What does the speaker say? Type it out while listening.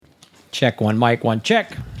Check one, mic one,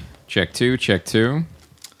 check. Check two, check two.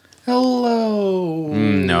 Hello.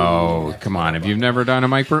 No, come on. Have you never done a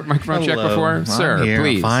microphone check before? I'm Sir, here.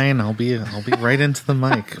 please. Fine, I'll be right into the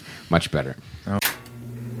mic. Much better. Oh.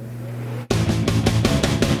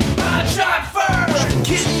 Shot first,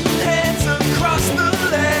 getting heads across the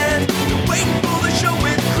land. Waiting for the show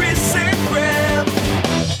with Chris and Graham.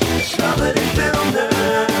 Comedy Film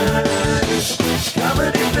Nerds.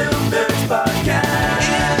 Comedy Film Nerds Podcast.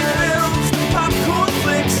 Indie films, popcorn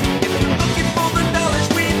flicks. If you're looking for the knowledge,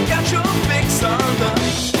 we've got your fix on the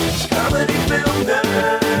Comedy Film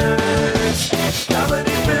Nerds.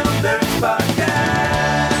 Comedy Film Nerds Podcast.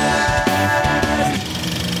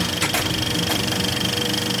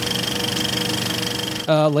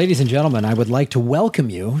 Ladies and gentlemen, I would like to welcome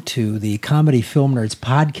you to the Comedy Film Nerds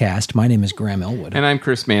podcast. My name is Graham Elwood. And I'm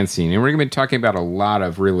Chris Mancini, and we're going to be talking about a lot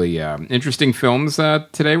of really interesting films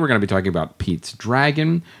today. We're going to be talking about Pete's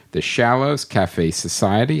Dragon, The Shallows, Cafe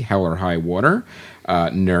Society, Hell or High Water,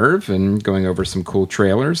 Nerve, and going over some cool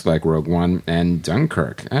trailers like Rogue One and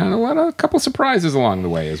Dunkirk, and a couple surprises along the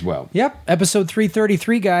way as well. Yep, episode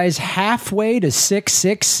 333, guys, halfway to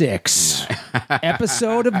 666.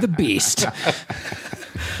 Episode of the Beast.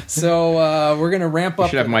 So we're going to ramp up.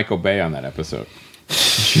 Should have Michael Bay on that episode.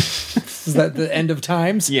 Is that the end of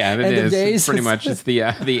times? Yeah, it end is. Of days? Pretty much. It's the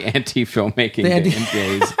anti-filmmaking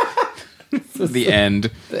days. The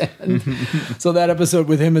end. So that episode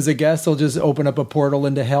with him as a guest will just open up a portal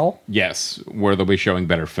into hell? Yes, where they'll be showing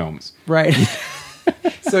better films. Right.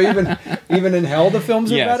 So even in hell, the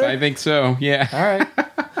films are better? Yes, I think so, yeah. All right.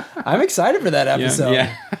 I'm excited for that episode.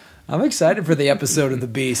 Yeah. I'm excited for the episode of The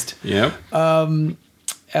Beast. Yep.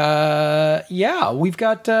 Yeah, we've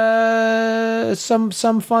got some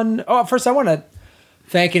fun. Oh, first I want to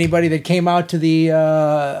thank anybody that came out to the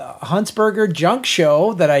Huntsberger Junk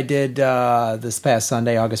Show that I did this past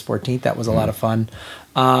Sunday, August 14th. That was a lot of fun.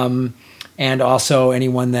 And also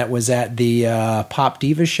anyone that was at the Pop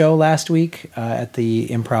Divas show last week at the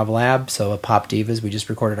Improv Lab. So Pop Divas, we just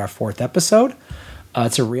recorded our 4th episode.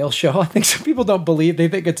 It's a real show. I think some people don't believe. They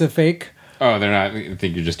think it's a fake. Oh, they're not. I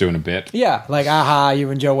think you're just doing a bit. Yeah, like, you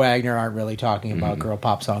and Joe Wagner aren't really talking about girl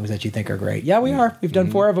pop songs that you think are great. Yeah, we are. We've done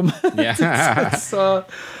 4 of them. Yeah.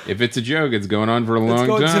 If it's a joke, it's going on for a long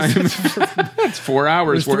time. It's 4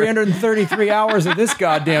 hours. There's 333 hours of this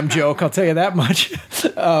goddamn joke, I'll tell you that much.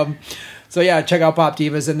 So yeah, check out Pop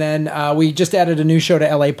Divas. And then we just added a new show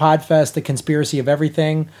to LA Podfest, The Conspiracy of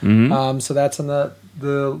Everything. So that's on the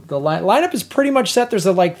lineup is pretty much set. There's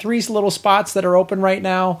 3 little spots that are open right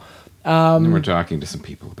now. And we're talking to some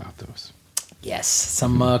people about those. Yes,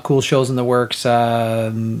 some cool shows in the works.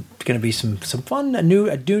 Going to be some fun. A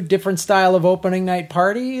new different style of opening night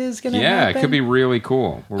party is going to happen. Yeah, it could be really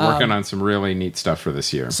cool. We're working on some really neat stuff for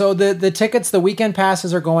this year. So the tickets, the weekend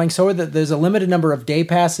passes are going. So there's a limited number of day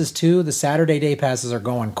passes too. The Saturday day passes are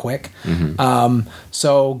going quick.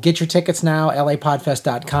 So get your tickets now,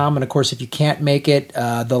 lapodfest.com. And of course, if you can't make it,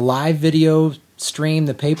 the live video stream,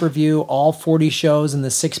 the pay-per-view, all 40 shows and the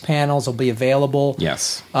 6 panels will be available.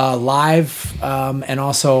 Yes. Live and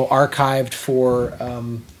also archived for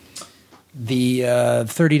the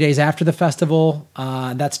 30 days after the festival.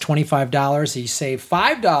 That's $25. So you save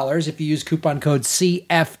 $5 if you use coupon code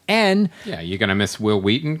CFN. Yeah, you're going to miss Will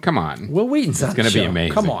Wheaton? Come on. Will Wheaton's on the show. It's going to be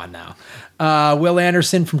amazing. Come on now. Will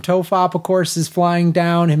Anderson from Tofop, of course, is flying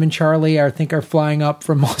down. Him and Charlie, I think, are flying up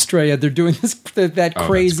from Australia. They're doing that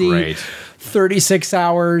crazy 36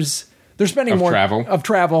 hours. They're spending more of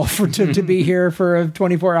travel to be here for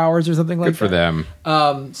 24 hours or something like that. Good for them.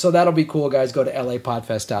 So that'll be cool, guys. Go to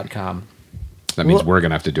lapodfest.com. That means we're going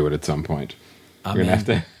to have to do it at some point. We're going to have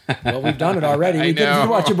to. Well, we've done it already. I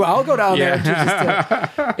know. I'll go down there.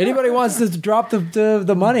 Anybody wants to drop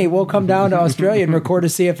the money, we'll come down to Australia and record a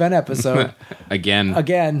CFN episode. Again.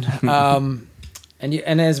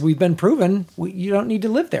 And as we've been proven, you don't need to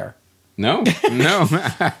live there. No.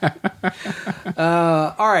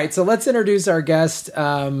 All right, so let's introduce our guest,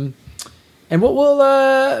 and we'll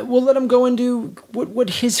let him go into what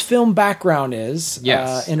his film background is.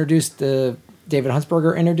 Yes. David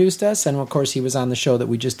Huntsberger introduced us, and of course he was on the show that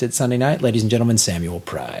we just did Sunday night. Ladies and gentlemen, Samuel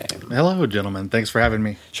Prime. Hello, gentlemen. Thanks for having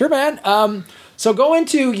me. Sure, man. So go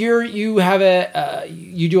into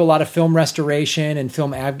you do a lot of film restoration and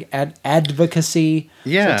film advocacy.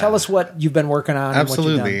 Yeah. So tell us what you've been working on.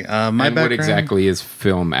 Absolutely. And what you've done. What exactly is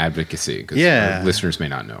film advocacy? Because our listeners may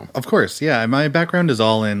not know. Of course. Yeah. My background is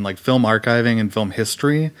all in film archiving and film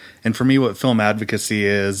history. And for me, what film advocacy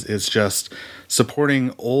is just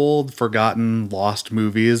supporting old, forgotten, lost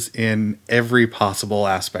movies in every possible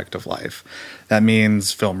aspect of life. That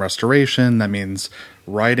means film restoration. That means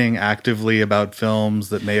writing actively about films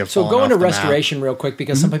that may have So fallen go off into the map. restoration real quick,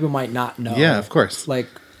 because some people might not know. Yeah, of course. Like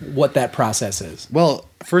what that process is. Well,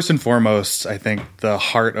 first and foremost, I think the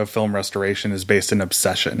heart of film restoration is based in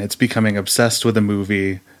obsession. It's becoming obsessed with a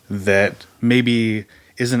movie that maybe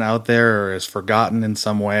isn't out there or is forgotten in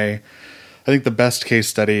some way. I think the best case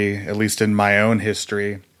study, at least in my own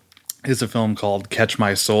history, is a film called Catch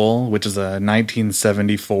My Soul, which is a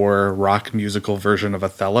 1974 rock musical version of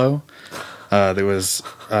Othello. That was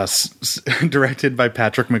directed by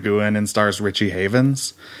Patrick McGowan and stars Richie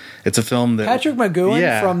Havens. It's a film that Patrick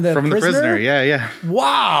McGowan from The Prisoner? Yeah.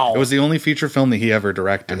 Wow. It was the only feature film that he ever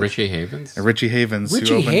directed. And Richie Havens? Richie Havens, Richie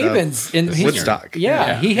who opened Havens up in Woodstock.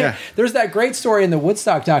 Yeah. There's that great story in the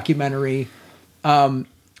Woodstock documentary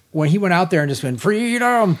when he went out there and just went,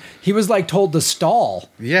 freedom. He was like told to stall.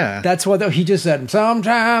 Yeah. That's what he just said.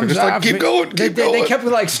 Sometimes They're just like, keep going, keep They going. kept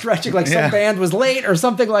like stretching, like Yeah. some band was late or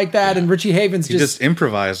something like that. And Richie Havens He just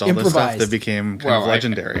improvised all this stuff that became kind of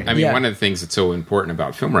legendary. I mean, one of the things that's so important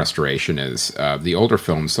about film restoration is the older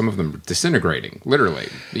films, some of them are disintegrating, literally.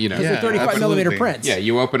 You know, they're 35 millimeter absolutely. prints. Yeah,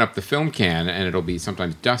 you open up the film can and it'll be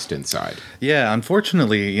sometimes dust inside. Yeah,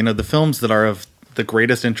 unfortunately, you know, the films that are of the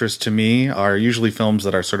greatest interest to me are usually films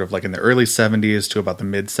that are sort of like in the early 70s to about the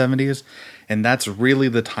mid 70s. And that's really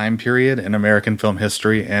the time period in American film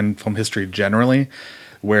history and film history generally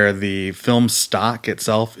where the film stock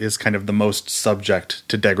itself is kind of the most subject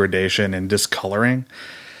to degradation and discoloring.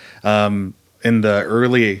 In the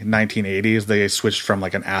early 1980s, they switched from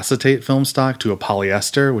like an acetate film stock to a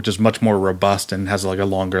polyester, which is much more robust and has like a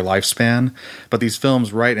longer lifespan. But these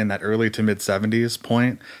films right in that early to mid 70s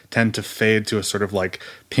point tend to fade to a sort of like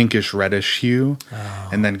pinkish reddish hue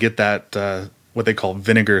and then get that what they call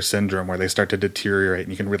vinegar syndrome, where they start to deteriorate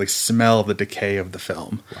and you can really smell the decay of the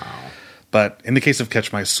film. Wow. But in the case of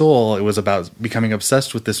Catch My Soul, it was about becoming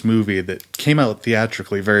obsessed with this movie that came out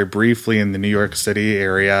theatrically very briefly in the New York City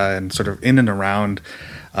area and sort of in and around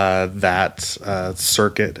that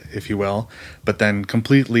circuit, if you will, but then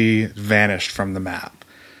completely vanished from the map.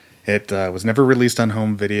 It was never released on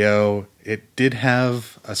home video. It did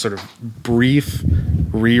have a sort of brief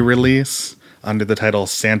re-release under the title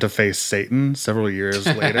Santa Fe Satan several years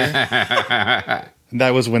later.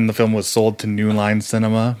 That was when the film was sold to New Line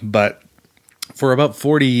Cinema, but for about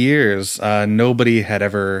 40 years, nobody had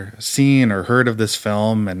ever seen or heard of this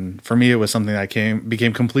film, and for me, it was something I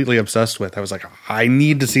became completely obsessed with. I was like, I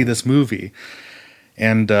need to see this movie.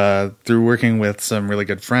 And through working with some really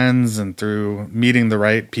good friends and through meeting the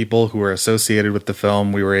right people who were associated with the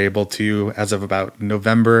film, we were able to, as of about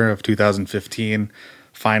November of 2015,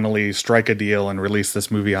 finally strike a deal and release this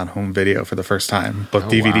movie on home video for the first time, both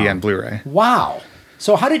DVD and Blu-ray. Wow.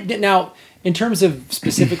 So how did now, in terms of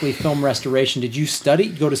specifically film restoration, did you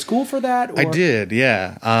go to school for that? Or? I did,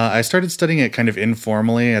 yeah. I started studying it kind of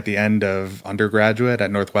informally at the end of undergraduate at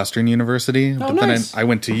Northwestern University. Oh, but nice. Then I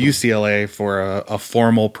went to UCLA for a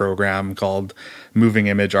formal program called Moving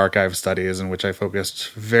Image Archive Studies, in which I focused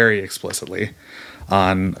very explicitly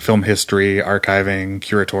on film history, archiving,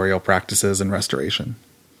 curatorial practices, and restoration.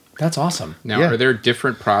 That's awesome. Now, Yeah. are there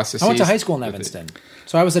different processes? I went to high school in Evanston.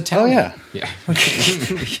 So I was a talent. Oh, yeah. Yeah.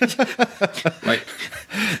 Like,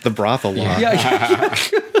 The brothel law. Yeah.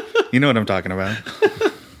 You know what I'm talking about.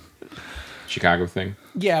 Chicago thing.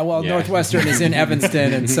 Yeah, well, Yeah. Northwestern is in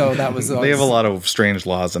Evanston, and so that was... They have a lot of strange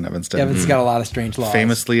laws in Evanston. Evanston's got a lot of strange laws.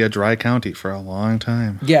 Famously a dry county for a long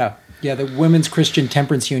time. Yeah, the Women's Christian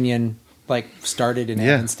Temperance Union started in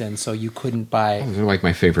Yeah. Evanston, so you couldn't buy... They're like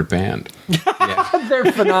my favorite band. Yeah. They're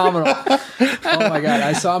phenomenal. Oh my God,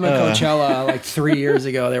 I saw them at Coachella 3 years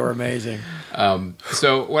ago. They were amazing.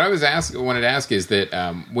 So what I wanted to ask is that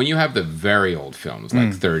when you have the very old films,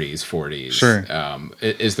 like 30s, 40s, Sure.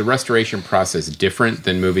 Is the restoration process different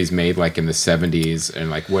than movies made like in the 70s? And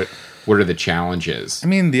like what are the challenges? I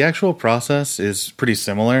mean, the actual process is pretty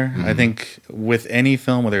similar. I think with any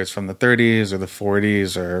film, whether it's from the 30s or the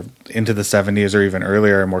 40s or into the 70s or even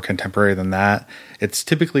earlier, more contemporary than that, it's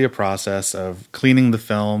typically a process of cleaning the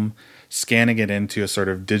film, scanning it into a sort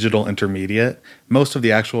of digital intermediate. Most of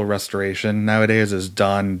the actual restoration nowadays is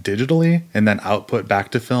done digitally and then output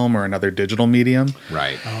back to film or another digital medium.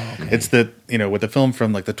 Right. It's that, with a film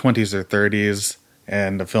from like the 20s or 30s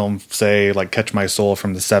and a film, say, like Catch My Soul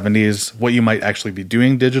from the 70s, what you might actually be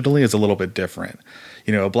doing digitally is a little bit different.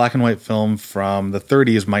 A black and white film from the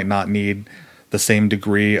 30s might not need the same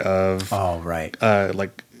degree of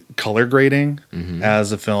like color grading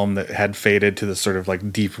as a film that had faded to the sort of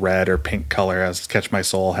like deep red or pink color as Catch My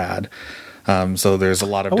Soul had. So there's a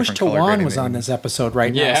lot of I wish different color Tawan grading was that on you- this episode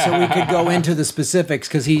right now, Yeah. so we could go into the specifics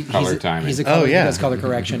because Color timing. he's a color, Oh, yeah. he does color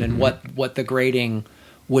correction and what the grading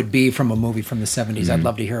would be from a movie from the 70s. I'd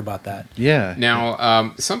love to hear about that. Yeah.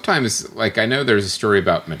 Now, sometimes, like I know there's a story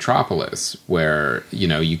about Metropolis where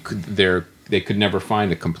they could never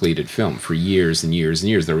find a completed film for years and years and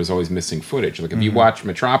years. There was always missing footage. Like if you watch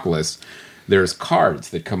Metropolis, there's cards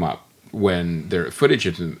that come up when their footage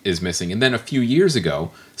is missing, and then a few years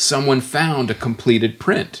ago, someone found a completed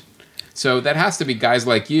print. So that has to be guys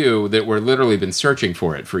like you that were literally been searching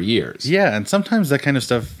for it for years. Yeah, and sometimes that kind of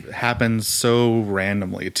stuff happens so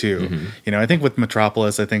randomly too. You know, I think with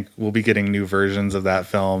Metropolis, I think we'll be getting new versions of that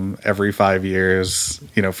film every 5 years,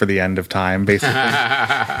 you know, for the end of time, basically.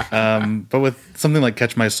 But with something like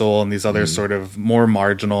Catch My Soul and these other sort of more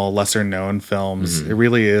marginal, lesser known films, it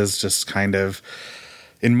really is just kind of,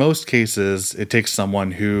 in most cases, it takes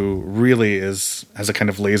someone who really has a kind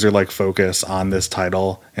of laser-like focus on this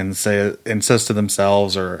title and says to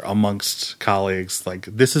themselves or amongst colleagues, like,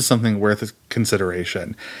 this is something worth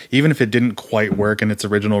consideration. Even if it didn't quite work in its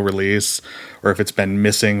original release, or if it's been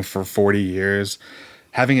missing for 40 years,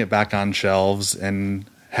 having it back on shelves and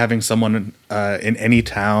having someone in any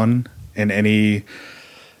town, in any,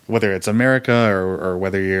 whether it's America or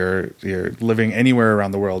whether you're living anywhere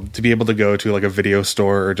around the world, to be able to go to like a video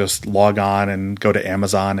store or just log on and go to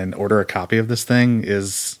Amazon and order a copy of this thing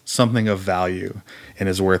is something of value and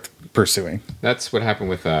is worth pursuing. That's what happened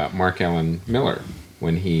with Mark Allen Miller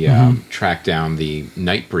when he tracked down the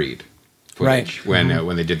Nightbreed footage when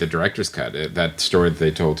they did the director's cut. That story that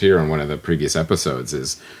they told here on one of the previous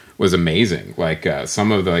episodes was amazing. Like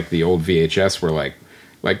some of the old VHS were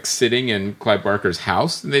like sitting in Clive Barker's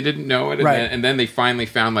house, and they didn't know it. And then they finally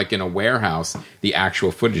found, like in a warehouse, the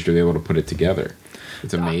actual footage to be able to put it together.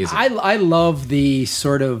 It's amazing. I love the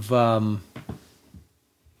sort of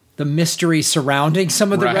the mystery surrounding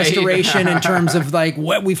some of the restoration in terms of like,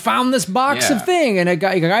 what we found this box of thing, and a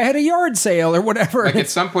guy had a yard sale or whatever. Like at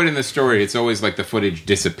some point in the story, it's always like the footage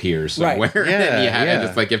disappears somewhere. Right. And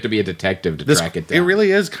it's like you have to be a detective to track it down. It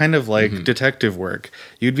really is kind of like detective work.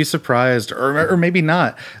 You'd be surprised, or maybe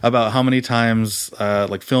not, about how many times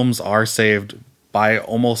like films are saved by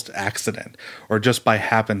almost accident or just by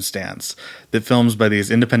happenstance. That films by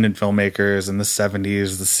these independent filmmakers in the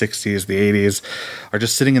 70s, the 60s, the 80s are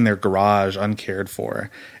just sitting in their garage uncared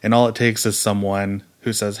for. And all it takes is someone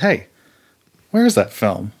who says, hey, where is that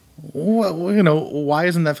film? Why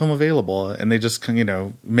isn't that film available? And they just,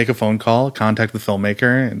 make a phone call, contact the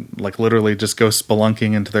filmmaker, and like literally just go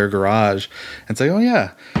spelunking into their garage and say, oh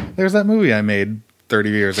yeah, there's that movie I made 30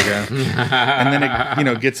 years ago. And then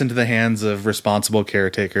it gets into the hands of responsible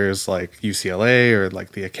caretakers like UCLA or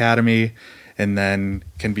like the Academy, and then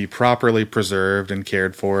can be properly preserved and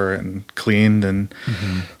cared for and cleaned and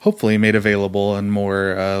hopefully made available in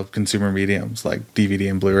more consumer mediums like DVD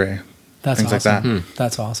and Blu-ray. That's things awesome. like that.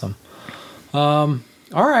 That's awesome. All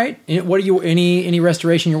right. What are you any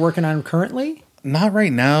restoration you're working on currently? Not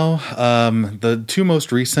right now. The two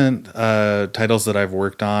most recent titles that I've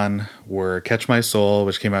worked on were Catch My Soul,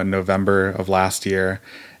 which came out in November of last year,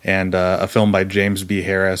 and a film by James B.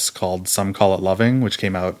 Harris called Some Call It Loving, which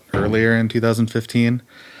came out earlier in 2015.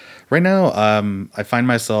 Right now, I find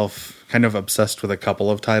myself kind of obsessed with a couple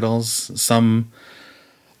of titles. Some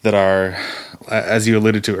that are, as you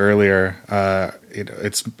alluded to earlier,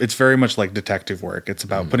 it's very much like detective work. It's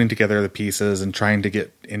about putting together the pieces and trying to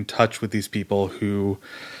get in touch with these people who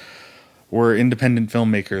were independent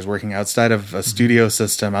filmmakers working outside of a studio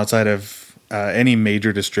system, outside of any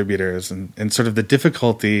major distributors. And sort of the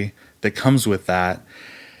difficulty that comes with that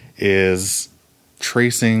is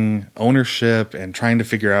tracing ownership and trying to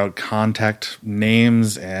figure out contact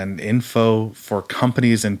names and info for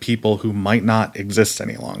companies and people who might not exist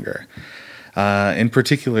any longer. In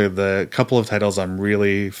particular, the couple of titles I'm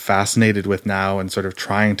really fascinated with now and sort of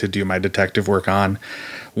trying to do my detective work on.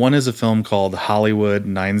 One is a film called Hollywood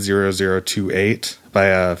 90028 by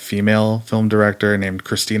a female film director named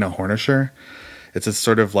Christina Hornisher. It's a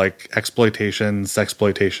sort of like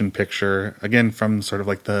sexploitation picture, again, from sort of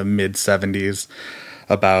like the mid-70s,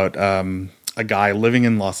 about a guy living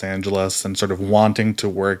in Los Angeles and sort of wanting to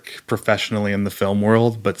work professionally in the film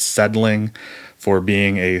world, but settling for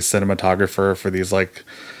being a cinematographer for these like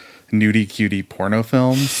nudie cutie porno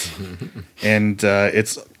films. And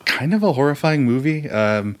it's kind of a horrifying movie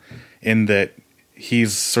in that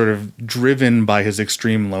he's sort of driven by his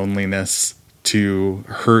extreme loneliness to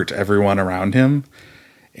hurt everyone around him,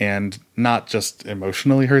 and not just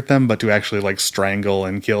emotionally hurt them, but to actually like strangle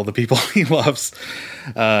and kill the people he loves.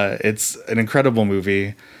 It's an incredible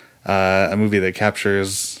movie, a movie that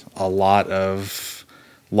captures a lot of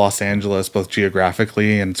Los Angeles, both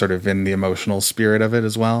geographically and sort of in the emotional spirit of it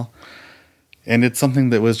as well. And it's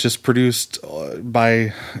something that was just produced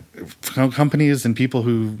by companies and people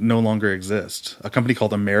who no longer exist. A company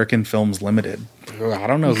called American Films Limited. I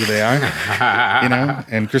don't know who they are,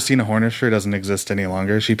 And Christina Horner sure doesn't exist any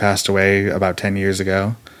longer. She passed away about 10 years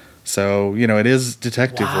ago. So, it is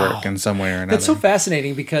detective work in some way or another. That's so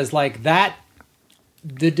fascinating because, like, the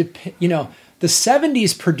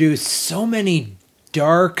 70s produced so many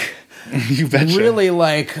dark, you betcha. really,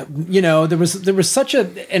 like, there was such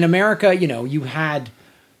in America, you had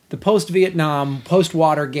the post-Vietnam,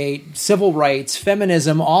 post-Watergate, civil rights,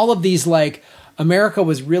 feminism, all of these, like, America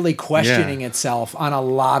was really questioning itself on a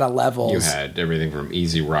lot of levels. You had everything from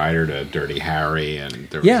Easy Rider to Dirty Harry, and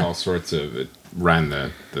there was all sorts of... It ran the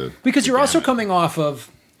because you're gamut. also coming off of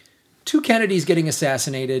two Kennedys getting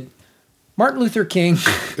assassinated, Martin Luther King.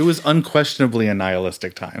 It was unquestionably a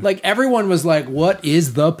nihilistic time. Like, everyone was like, what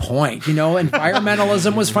is the point?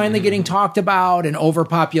 Environmentalism was finally getting talked about, and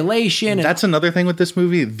overpopulation. And that's another thing with this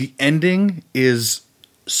movie. The ending is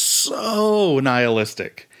so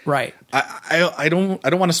nihilistic. Right. I don't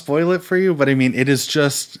want to spoil it for you, but I mean, it's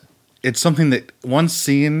something that once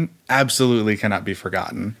seen absolutely cannot be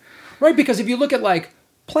forgotten. Right, because if you look at, like,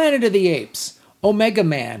 Planet of the Apes, Omega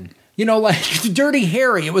Man, like, Dirty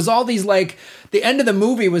Harry, it was all these, like, the end of the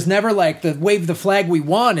movie was never like the wave the flag we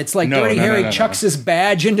won. It's like Dirty Harry chucks his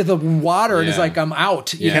badge into the water and is like, I'm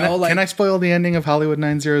out. Can I spoil the ending of Hollywood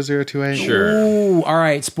 90028? Sure. Ooh, all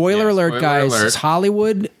right. Spoiler alert, guys. Alert. It's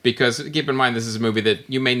Hollywood. Because keep in mind, this is a movie that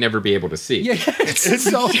you may never be able to see. Yeah,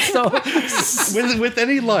 with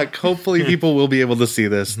any luck, hopefully people will be able to see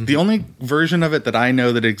this. The only version of it that I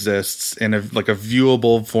know that exists in a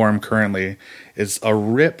viewable form currently is a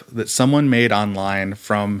rip that someone made online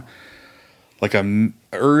from like a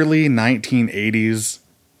early 1980s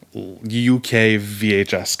UK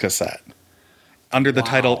VHS cassette under the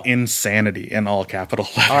title Insanity in all capital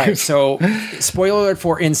letters. All right, so spoiler alert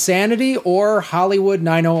for Insanity or Hollywood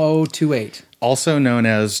 90028. Also known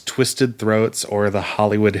as Twisted Throats or the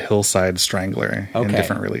Hollywood Hillside Strangler in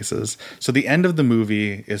different releases. So the end of the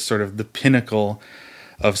movie is sort of the pinnacle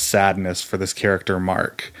of sadness for this character,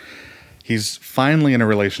 Mark. He's finally in a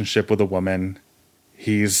relationship with a woman.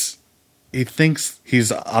 He thinks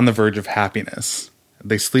he's on the verge of happiness.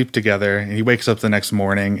 They sleep together, and he wakes up the next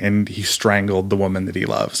morning, and he strangled the woman that he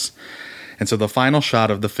loves. And so the final shot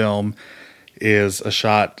of the film is a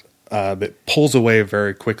shot that pulls away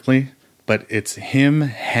very quickly, but it's him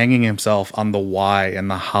hanging himself on the Y in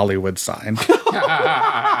the Hollywood sign.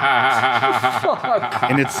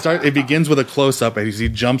 And it begins with a close-up as he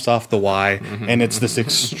jumps off the Y, and it's this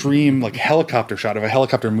extreme like helicopter shot of a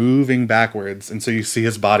helicopter moving backwards, and so you see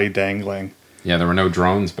his body dangling. Yeah, there were no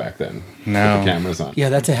drones back then. No. With the cameras on. Yeah,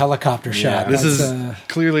 that's a helicopter shot. This is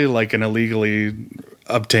clearly like an illegally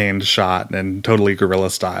obtained shot and totally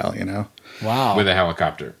guerrilla style, Wow. With a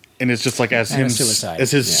helicopter. And it's just like as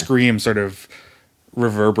his scream sort of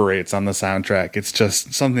reverberates on the soundtrack. It's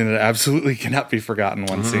just something that absolutely cannot be forgotten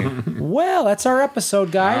once seen. Well, that's our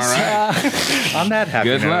episode, guys. All right. On that happy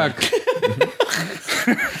Good note. luck.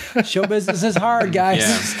 Show business is hard,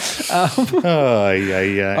 guys. Yeah. All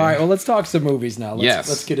right, well, let's talk some movies now.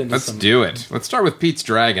 Let's get into Let's some. do it. Let's start with Pete's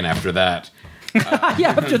Dragon after that.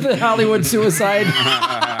 Yeah, after the Hollywood suicide.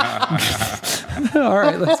 All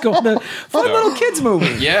right, let's go into fun little kids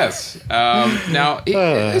movie. Yes.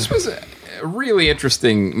 This was a really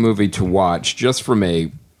interesting movie to watch just from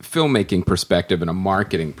a filmmaking perspective and a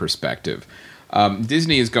marketing perspective.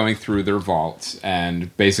 Disney is going through their vaults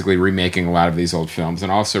and basically remaking a lot of these old films and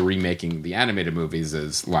also remaking the animated movies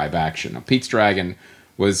as live action. Now, Pete's Dragon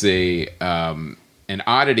was an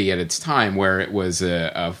oddity at its time where it was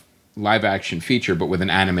a live action feature but with an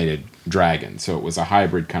animated dragon. So it was a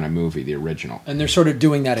hybrid kind of movie, the original. And they're sort of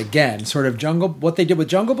doing that again, sort of what they did with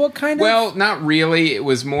Jungle Book, kind of? Well, not really. It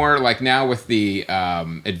was more like now with the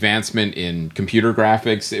advancement in computer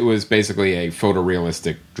graphics, it was basically a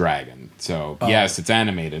photorealistic dragon. So, yes, it's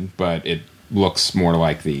animated, but it looks more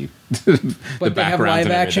like the but they have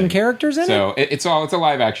live action characters in it? So it's a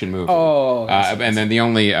live action movie. Oh, and then the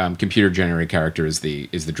only computer generated character is the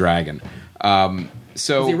dragon.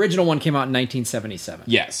 So the original one came out in 1977.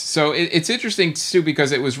 Yes. So it's interesting too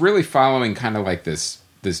because it was really following kind of like this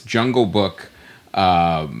Jungle Book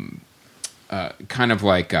kind of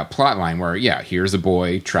like a plot line where here's a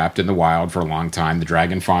boy trapped in the wild for a long time. The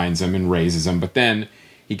dragon finds him and raises him, but then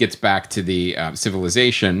he gets back to the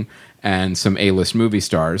civilization and some A-list movie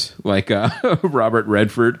stars like Robert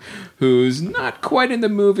Redford, who's not quite in the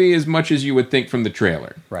movie as much as you would think from the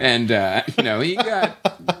trailer. Right. And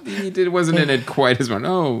wasn't in it quite as much.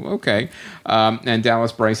 Oh, okay. And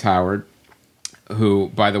Dallas Bryce Howard, who,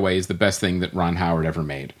 by the way, is the best thing that Ron Howard ever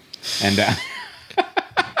made. And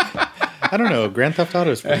I don't know. Grand Theft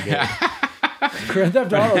Auto is pretty good. Grand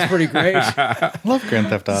Theft Auto is pretty great. I love Grand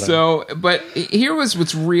Theft Auto. So, but here was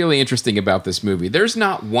what's really interesting about this movie. There's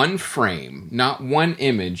not one frame, not one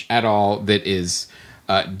image at all that is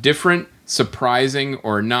different, surprising,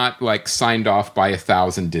 or not like signed off by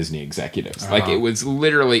 1,000 Disney executives. Like it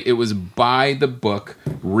was by the book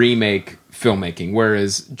remake filmmaking,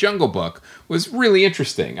 whereas Jungle Book was really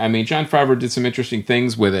interesting. I mean, Jon Favreau did some interesting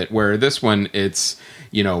things with it, where this one, it's,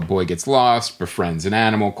 boy gets lost, befriends an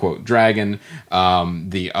animal, quote, dragon.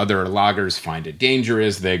 The other loggers find it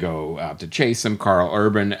dangerous. They go out to chase him. Carl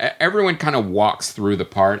Urban. Everyone kind of walks through the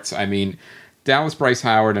parts. I mean, Dallas Bryce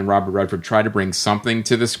Howard and Robert Redford try to bring something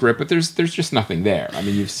to the script, but there's just nothing there. I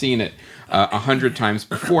mean, you've seen it 100 times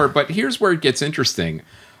before, but here's where it gets interesting.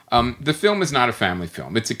 The film is not a family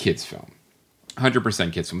film. It's a kid's film.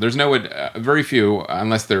 100% kids film. There's very few,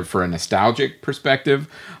 unless they're for a nostalgic perspective,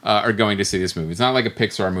 are going to see this movie. It's not like a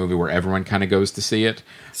Pixar movie where everyone kind of goes to see it.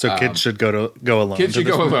 So kids should go alone. Kids should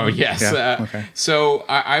go alone. Yes. Yeah, okay. So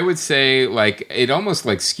I would say like it almost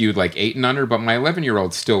like skewed like 8 and under, but my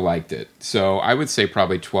 11-year-old still liked it. So I would say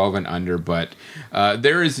probably 12 and under. But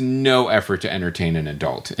there is no effort to entertain an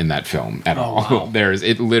adult in that film at all. Wow.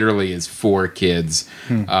 It literally is for kids.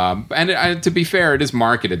 And to be fair, it is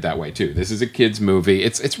marketed that way too. This is a kids movie.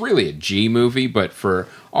 It's really a G movie, but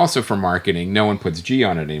also for marketing, no one puts G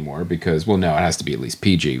on it anymore because, well, no, it has to be at least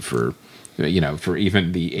PG for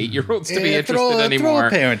even the 8-year-olds to be interested anymore.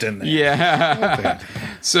 Throw a parent in there. Yeah.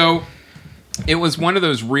 So it was one of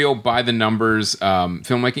those real by the numbers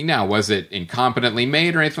filmmaking. Now, was it incompetently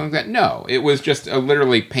made or anything like that? No, it was just a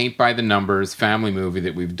literally paint by the numbers family movie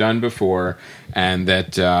that we've done before, and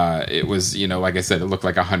that it was, like I said, it looked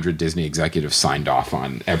like 100 Disney executives signed off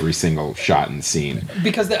on every single shot and scene.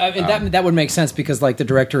 Because that would make sense, because like the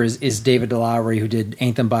director is David DeLowry, who did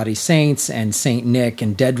Ain't Them Body Saints and Saint Nick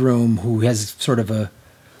and Dead Room, who has sort of a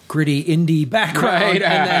gritty indie background. Right.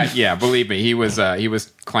 And then, yeah, believe me, he was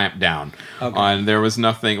clamped down on. There was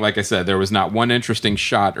nothing, like I said, there was not one interesting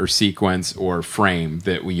shot or sequence or frame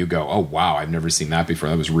that you go, oh wow, I've never seen that before.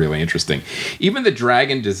 That was really interesting. Even the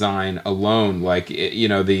dragon design alone, like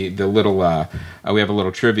the little we have a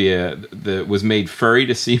little trivia that was made furry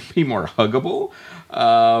to be more huggable.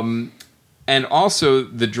 And also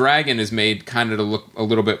the dragon is made kind of to look a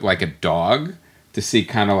little bit like a dog, to see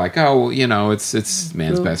kind of like, it's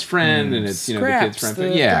man's best friend, and it's, the kid's friend. The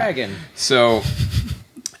dragon. So,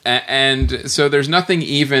 and so there's nothing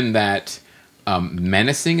even that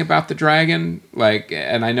menacing about the dragon. Like,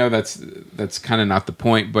 and I know that's kind of not the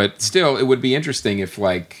point, but still, it would be interesting if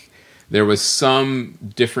like there was some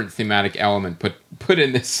different thematic element put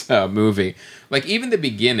in this movie. Like even the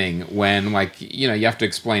beginning when like, you have to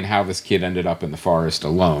explain how this kid ended up in the forest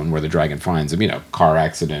alone where the dragon finds him, car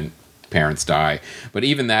accident, parents die, but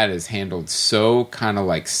even that is handled so kind of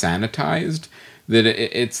like sanitized that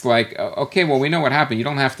it's like, okay, well, we know what happened. You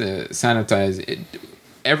don't have to sanitize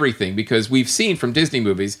everything, because we've seen from Disney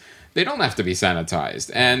movies they don't have to be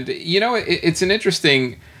sanitized. And it's an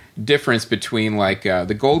interesting difference between like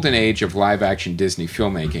the golden age of live action Disney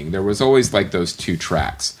filmmaking. There was always like those two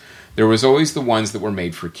tracks. There was always the ones that were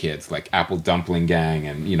made for kids, like Apple Dumpling Gang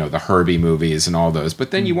and the Herbie movies and all those.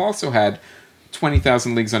 But then you also had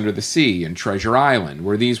 20,000 Leagues Under the Sea and Treasure Island,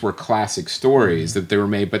 where these were classic stories that they were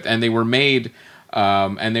made, and they were made,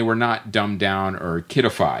 and they were not dumbed down or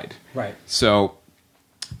kidified. Right. So,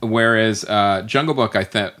 whereas Jungle Book, I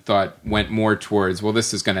thought went more towards, well,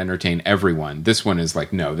 this is going to entertain everyone. This one is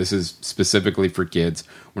like, no, this is specifically for kids.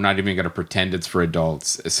 We're not even going to pretend it's for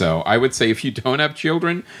adults. So, I would say if you don't have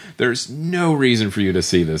children, there's no reason for you to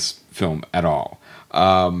see this film at all.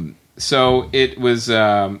 So it was.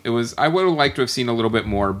 I would have liked to have seen a little bit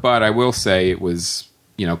more, but I will say it was,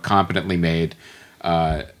 competently made,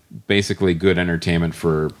 basically good entertainment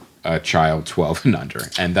for a child 12 and under,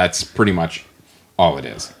 and that's pretty much all it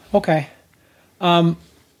is. Okay. All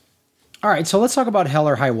right. So let's talk about Hell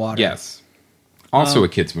or High Water. Yes. Also a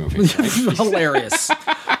kids movie. Hilarious.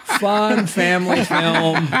 Fun family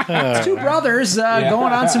film. It's two brothers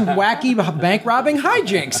going on some wacky bank robbing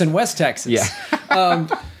hijinks in West Texas. Yeah.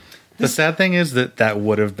 The sad thing is that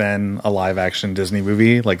would have been a live action Disney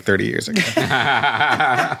movie like 30 years ago.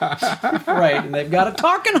 Right, and they've got a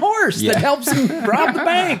talking horse that helps them rob the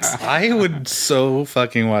banks. I would so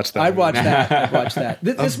fucking watch that. I'd watch that. I'd watch that.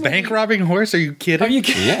 This A bank robbing horse? Are you kidding? Are you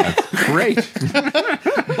kidding? Yeah, great.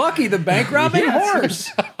 Bucky the bank robbing horse?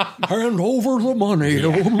 Hand over the money.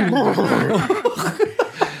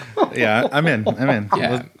 Yeah, I'm in. Yeah.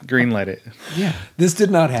 Let's green light it. Yeah. This did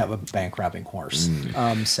not have a bank robbing horse,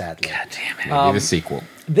 sadly. God damn it. Maybe the sequel.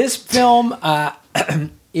 This film, I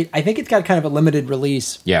think it's got kind of a limited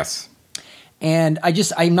release. Yes. And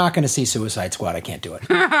I'm not going to see Suicide Squad. I can't do it.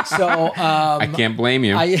 So I can't blame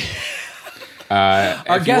you. our If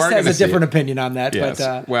you guest are has gonna a see different it- opinion on that. Yes.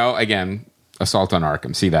 But Well, again, Assault on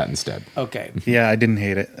Arkham. See that instead. okay. Yeah, I didn't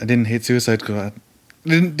hate it. I didn't hate Suicide Squad.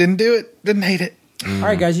 Didn't do it. Didn't hate it. All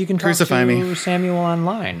right, guys, you can talk Crucify to me. Samuel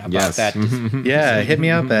online about Yes. that. Yeah, hit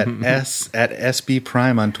me up at SB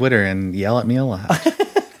Prime on Twitter and yell at me a lot.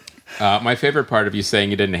 My favorite part of you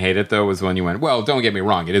saying you didn't hate it, though, was when you went, well, don't get me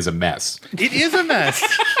wrong, it is a mess. It is a mess.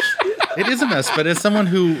 It is a mess, but as someone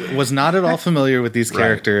who was not at all familiar with these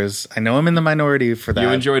characters, I know I'm in the minority for that. You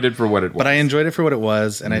enjoyed it for what it was. But I enjoyed it for what it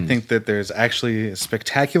was, and I think that there's actually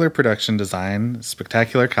spectacular production design,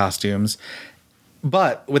 spectacular costumes.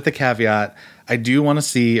 But with the caveat, I do want to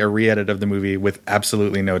see a re-edit of the movie with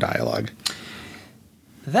absolutely no dialogue.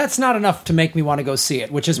 That's not enough to make me want to go see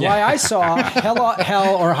it, which is why I saw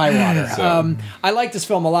Hell or High Water. So- I like this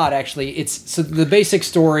film a lot, actually. So the basic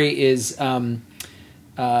story is Ben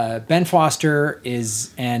Foster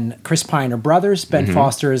and Chris Pine are brothers. Ben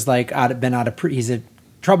Foster is like he's a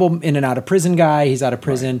trouble in and out of prison guy. He's out of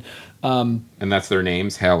prison. And that's their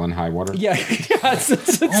names, Hell and High Water? Yeah,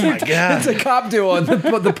 it's Oh my God. It's a cop duo, and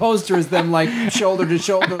the poster is them like shoulder to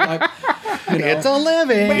shoulder, like It's a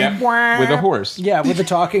living. Yep. With a horse. Yeah, with a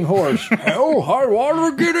talking horse. Oh, High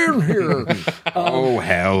Water, get in here! Oh,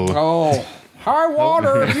 hell. Oh, High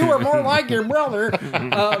Water, you are more like your brother.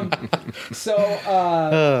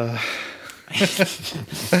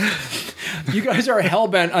 You guys are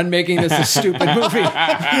hellbent on making this a stupid movie.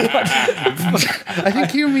 I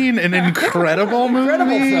think you mean an incredible movie.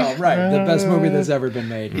 Incredible film, right? The best movie that's ever been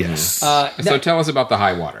made. Yes. So tell us about the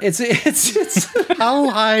High Water. It's How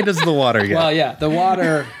high does the water get? well, yeah. The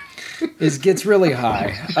water gets really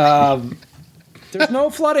high. There's no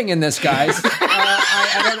flooding in this, guys.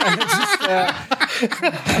 I don't know. It's just,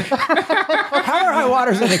 High or High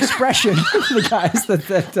Water is an expression, the guys that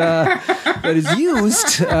is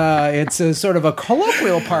used. It's a sort of a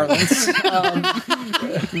colloquial parlance,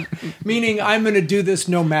 meaning I'm going to do this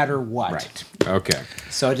no matter what. Right. Okay.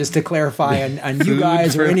 So just to clarify on you Food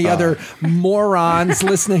guys or for any thought. other morons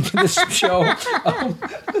listening to this show,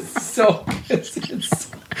 so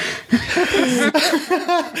it's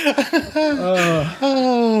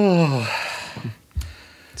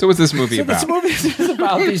So what's this movie So about? this movie is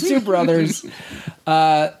about these two brothers.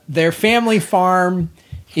 Their family farm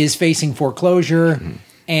is facing foreclosure,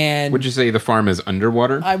 and Would you say the farm is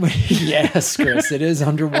underwater? yes, Chris, it is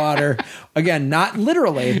underwater. Again, not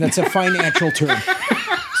literally. That's a financial term.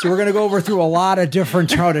 So we're going to go over through a lot of different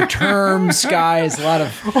terms, guys. A lot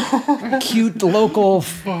of cute local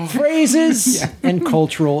phrases and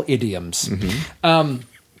cultural idioms.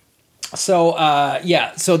 So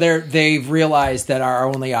they've realized that our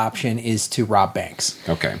only option is to rob banks.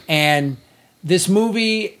 Okay. And this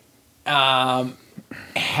movie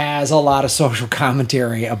has a lot of social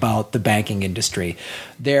commentary about the banking industry.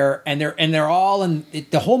 They're all in.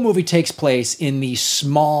 The whole movie takes place in these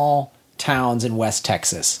small towns in West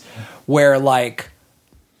Texas, where like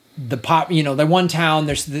the one town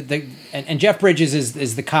there's and Jeff Bridges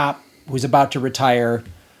is the cop who's about to retire,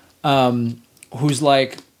 who's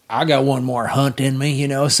like, I got one more hunt in me,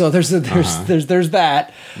 So there's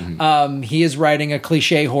that. He is riding a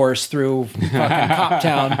cliche horse through fucking Cop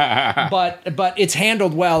Town, but it's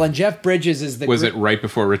handled well. And Jeff Bridges is the. Was it right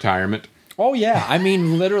before retirement? Oh yeah, I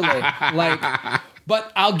mean literally, like.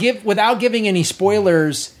 But without giving any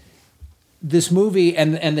spoilers. This movie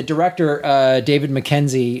and the director David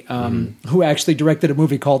Mackenzie, who actually directed a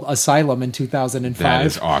movie called Asylum in 2005. That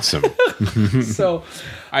is awesome. So.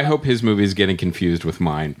 I hope his movie is getting confused with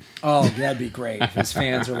mine. Oh, that'd be great. His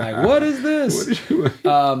fans are like, what is this?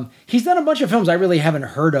 He's done a bunch of films I really haven't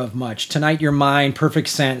heard of much. Tonight You're Mine, Perfect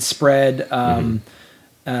Sense, Spread.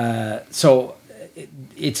 So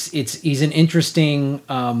he's an interesting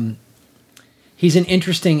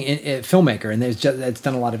filmmaker, and it's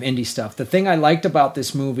done a lot of indie stuff. The thing I liked about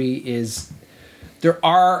this movie is there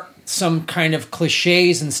are some kind of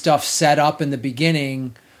cliches and stuff set up in the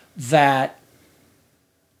beginning that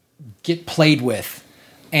get played with,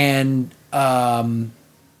 and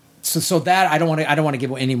so that I don't want to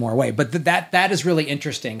give any more away, but that is really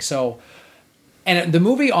interesting. So, and the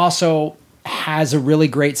movie also has a really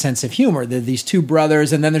great sense of humor. These two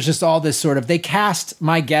brothers, and then there's just all this sort of, they cast,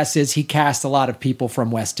 my guess is he cast a lot of people from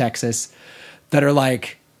West Texas that are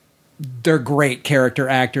like, they're great character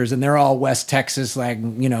actors, and they're all West Texas, like,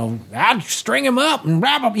 you know, I'll string him up and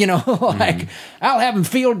wrap up, you know, like I'll have him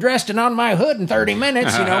field dressed and on my hood in 30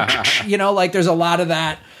 minutes, you know, like there's a lot of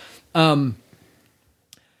that. So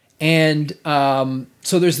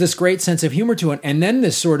there's this great sense of humor to it. And then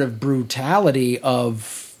this sort of brutality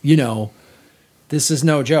of, you know, this is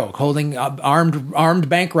no joke. Holding armed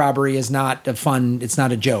bank robbery is not a fun. It's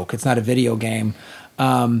not a joke. It's not a video game.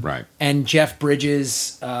 Right. And Jeff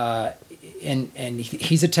Bridges, and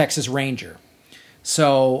he's a Texas Ranger.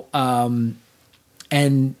 So,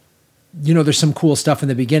 and you know, there's some cool stuff in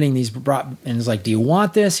the beginning. He's brought and it's like, do you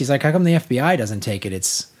want this? He's like, how come the FBI doesn't take it?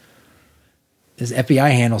 This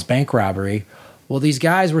FBI handles bank robbery. Well, these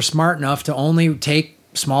guys were smart enough to only take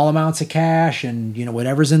small amounts of cash and, you know,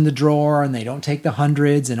 whatever's in the drawer, and they don't take the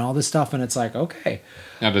hundreds and all this stuff. And it's like, okay.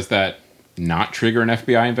 Now, does that not trigger an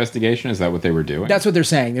FBI investigation? Is that what they were doing? That's what they're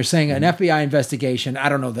saying. They're saying an FBI investigation. I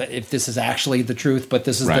don't know if this is actually the truth, but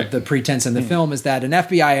this is right. the pretense in the film is that an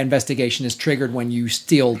FBI investigation is triggered when you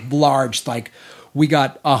steal large, like we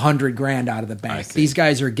got $100,000 out of the bank. These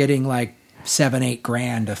guys are getting like $7-8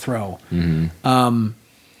 grand to throw. Mm-hmm.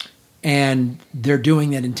 And they're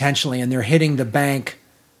doing it intentionally, and they're hitting the bank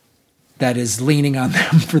that is leaning on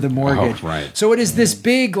them for the mortgage. Oh, right. So it is this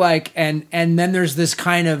big, like, and then there's this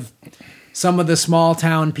kind of, some of the small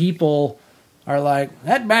town people are like,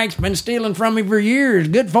 that bank's been stealing from me for years.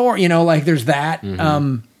 Good for, you know, like there's that.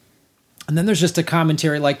 Mm-hmm. And then there's just a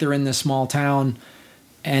commentary, like they're in this small town,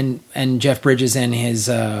 and Jeff Bridges and his,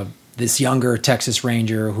 this younger Texas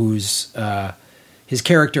Ranger who's, his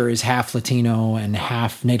character is half Latino and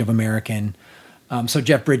half Native American. So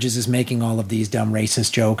Jeff Bridges is making all of these dumb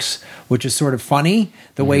racist jokes, which is sort of funny,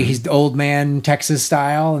 the way he's old man Texas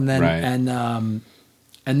style. And then, right.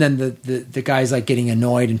 and then the guy's like getting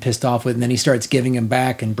annoyed and pissed off with it, and then he starts giving him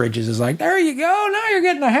back, and Bridges is like, there you go. Now you're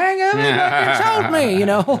getting the hang of it. Like you told me, you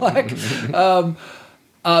know, like,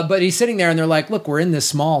 but he's sitting there and they're like, look, we're in this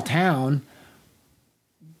small town.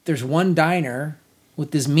 There's one diner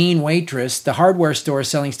with this mean waitress. The hardware store is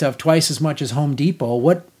selling stuff twice as much as Home Depot.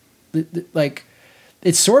 What, like,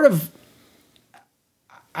 it's sort of,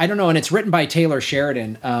 I don't know. And it's written by Taylor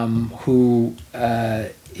Sheridan, who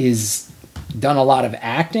is done a lot of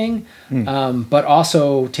acting, but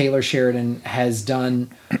also Taylor Sheridan has done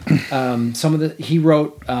some of the, he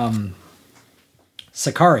wrote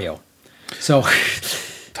Sicario. So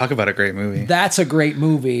talk about a great movie. That's a great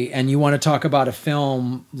movie. And you want to talk about a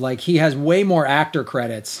film, like he has way more actor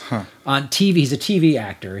credits on TV. He's a TV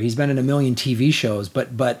actor. He's been in a million TV shows,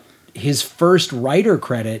 but his first writer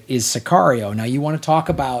credit is Sicario. Now you want to talk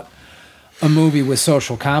about a movie with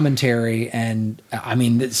social commentary, and I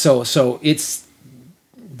mean, so it's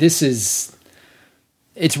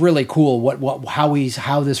really cool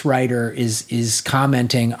how this writer is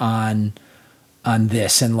commenting on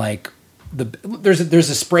this, and like there's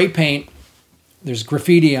a spray paint, there's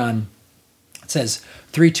graffiti on, it says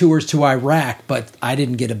 3 tours to Iraq, but I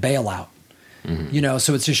didn't get a bailout. Mm-hmm. You know,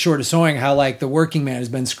 so it's just short of showing how like the working man has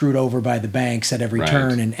been screwed over by the banks at every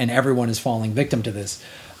turn, and everyone is falling victim to this.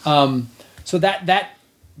 So that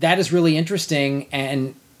is really interesting,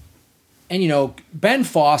 and you know, Ben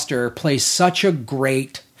Foster plays such a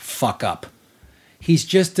great fuck up. He's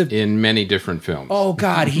just in many different films. Oh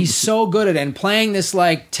God, he's so good at it, and playing this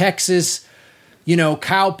like Texas, you know,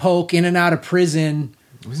 cowpoke in and out of prison.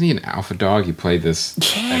 Wasn't he an alpha dog? He played this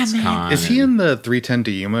ex-con. Is he in the 310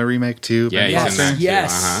 to Yuma remake too? Yeah, he's in that too.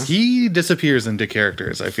 Yes. Uh-huh. He disappears into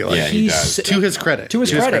characters, I feel like. Yeah, he does. To his credit. To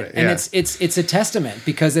his credit. And yeah. it's a testament,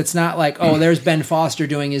 because it's not like, oh, there's Ben Foster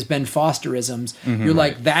doing his Ben Fosterisms. Mm-hmm. You're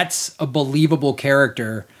like, that's a believable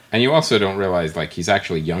character. And you also don't realize, like, he's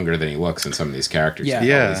actually younger than he looks in some of these characters.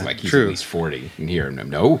 Yeah. He's like, he's true. at least 40. And here,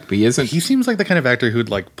 no, he isn't. He seems like the kind of actor who'd,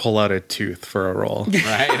 like, pull out a tooth for a role.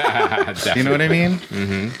 Right? You know what I mean?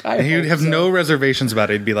 Mm-hmm. And he'd have no reservations about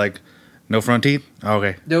it. He'd be like, no front teeth?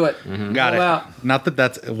 Okay. Do it. Mm-hmm. Got it. Not that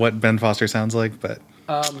that's what Ben Foster sounds like, but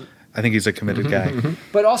I think he's a committed guy.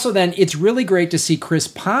 But also then, it's really great to see Chris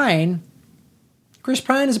Pine. Chris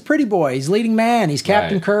Pine is a pretty boy. He's leading man. He's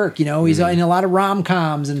Captain Kirk. You know, he's in a lot of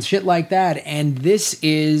rom-coms and shit like that. And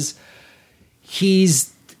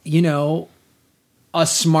he's, you know, a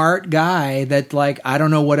smart guy that, like, I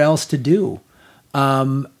don't know what else to do.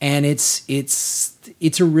 And it's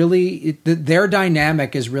a really, their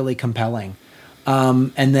dynamic is really compelling.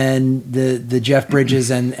 And then the Jeff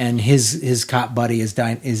Bridges and his cop buddy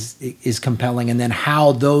is compelling, and then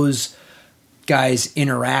how those guys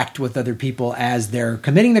interact with other people as they're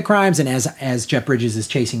committing the crimes and as Jeff Bridges is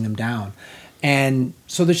chasing them down. And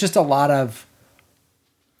so there's just a lot of,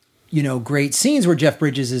 great scenes where Jeff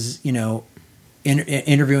Bridges is,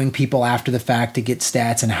 interviewing people after the fact to get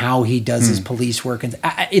stats and how he does his police work. And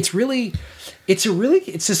it's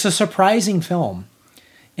just a surprising film.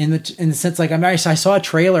 In the sense, like, I saw a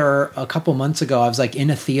trailer a couple months ago. I was like in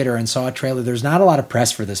a theater and saw a trailer. There's not a lot of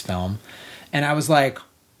press for this film, and I was like,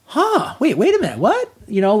 wait a minute, what?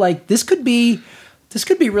 This could be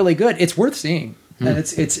really good. It's worth seeing, and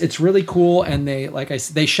it's really cool. And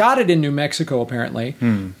they shot it in New Mexico apparently,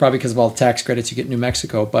 probably because of all the tax credits you get in New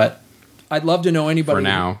Mexico. But I'd love to know anybody for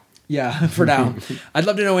now. Yeah, for now. I'd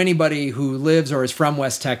love to know anybody who lives or is from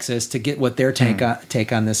West Texas to get what their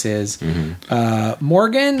take on this is.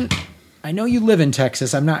 Morgan, I know you live in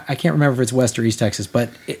Texas. I can't remember if it's West or East Texas, but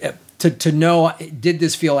to know, did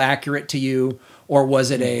this feel accurate to you, or was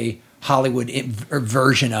it a Hollywood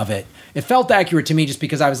version of it? It felt accurate to me just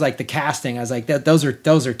because I was like, the casting, I was like, those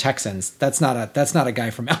are Texans. That's not a guy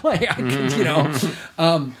from LA.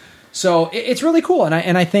 So it's really cool,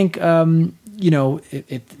 and I think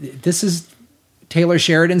if this is Taylor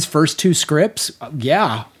Sheridan's first two scripts,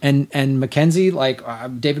 and Mackenzie,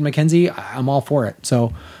 David Mackenzie, I'm all for it. So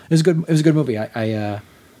it was good. It was a good movie. I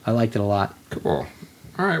liked it a lot. Cool.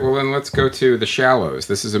 All right, well then let's go to The Shallows.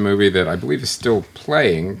 This is a movie that I believe is still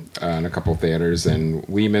playing in a couple theaters, and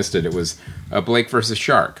we missed it. It was Blake versus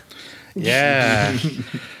Shark. Yeah.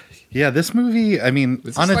 Yeah, this movie, I mean...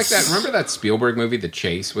 Was this like that? Remember that Spielberg movie, The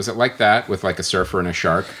Chase? Was it like that, with like a surfer and a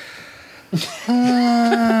shark? Wait,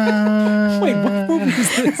 what movie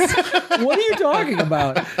is this? What are you talking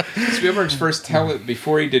about? Spielberg's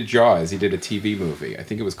before he did Jaws, he did a TV movie. I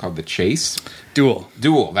think it was called The Chase. Duel.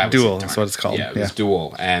 Duel, that's what it's called. Yeah, it was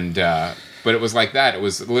Duel. And, but it was like that. It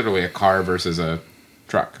was literally a car versus a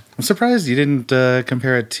truck. I'm surprised you didn't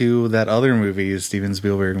compare it to that other movie Steven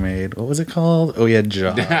Spielberg made. What was it called? Oh, yeah,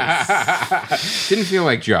 Jaws. Didn't feel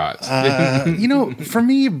like Jaws. For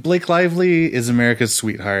me, Blake Lively is America's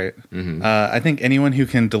sweetheart. I think anyone who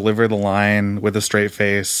can deliver the line with a straight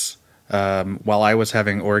face, while I was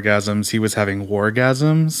having orgasms, he was having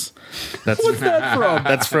wargasms. What's that from?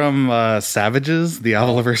 That's from Savages, the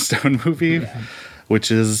Oliver Stone movie,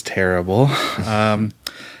 which is terrible.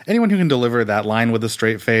 Anyone who can deliver that line with a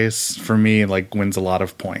straight face, for me, wins a lot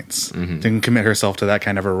of points. Didn't commit herself to that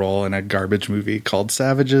kind of a role in a garbage movie called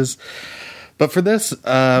Savages. But for this,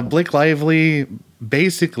 Blake Lively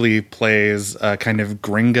basically plays a kind of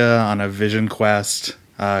gringa on a vision quest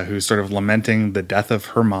who's sort of lamenting the death of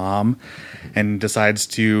her mom and decides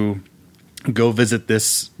to go visit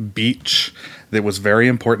this beach that was very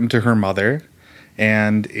important to her mother.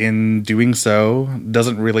 And in doing so,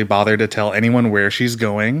 doesn't really bother to tell anyone where she's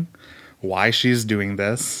going, why she's doing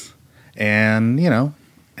this, and,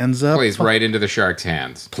 ends up... Plays right into the shark's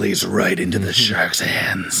hands. Plays right into the shark's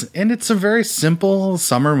hands. And it's a very simple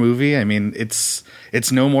summer movie. I mean, it's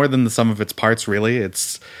no more than the sum of its parts, really.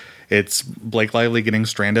 It's Blake Lively getting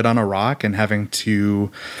stranded on a rock and having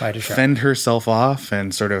to fend herself off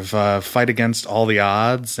and sort of fight against all the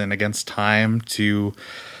odds and against time to...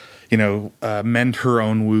 mend her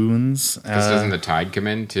own wounds. Because doesn't the tide come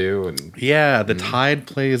in, too? And yeah, the tide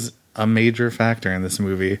plays a major factor in this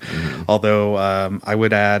movie. Although I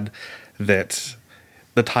would add that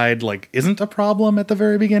the tide isn't a problem at the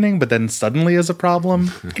very beginning, but then suddenly is a problem.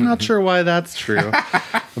 I'm not sure why that's true.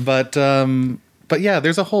 But yeah,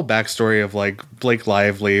 there's a whole backstory of Blake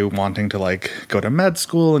Lively wanting to go to med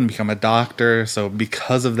school and become a doctor. So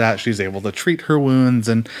because of that, she's able to treat her wounds.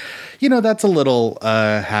 And, that's a little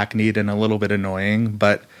hackneyed and a little bit annoying.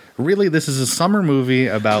 But really, this is a summer movie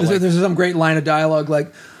about... There's some great line of dialogue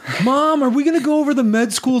Mom, are we going to go over the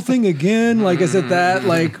med school thing again? Is it that?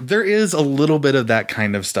 There is a little bit of that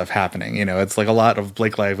kind of stuff happening. It's a lot of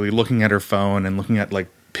Blake Lively looking at her phone and looking at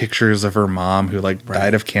pictures of her mom who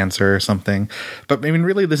died of cancer or something. But I mean,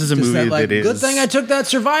 really, this is a movie that is... Good thing I took that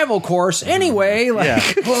survival course anyway.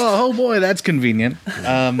 Oh boy, that's convenient.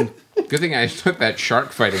 Good thing I took that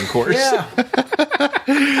shark fighting course. Yeah.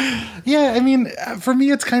 Yeah, I mean, for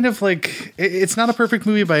me, it's kind of it's not a perfect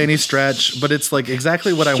movie by any stretch, but it's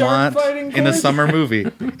exactly what I want in a summer movie.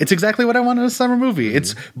 It's exactly what I want in a summer movie.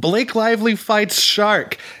 It's Blake Lively fights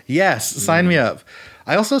shark. Yes, sign me up.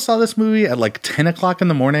 I also saw this movie at 10 o'clock in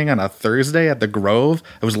the morning on a Thursday at the Grove.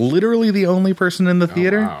 I was literally the only person in the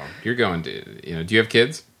theater. Wow. You're going to, do you have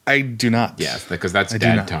kids? I do not. Yes, because that's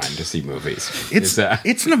dad time to see movies. It's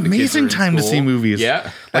an amazing time to see movies.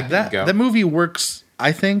 Yeah. That movie works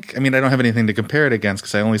I think, I mean, I don't have anything to compare it against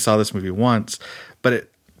because I only saw this movie once, but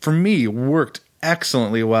it, for me, worked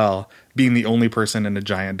excellently well being the only person in a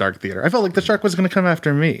giant dark theater. I felt like the shark was going to come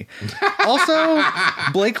after me. Also,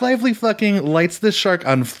 Blake Lively fucking lights this shark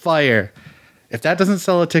on fire. If that doesn't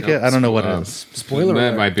sell a ticket, I don't know what is. Spoiler That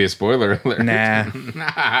alert. might be a spoiler alert.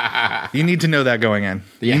 Nah. You need to know that going in.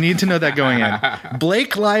 You need to know that going in.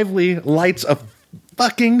 Blake Lively lights a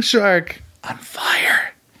fucking shark on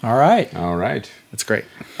fire. All right. All right. It's great.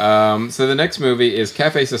 So the next movie is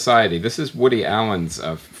Cafe Society. This is Woody Allen's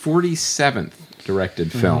 47th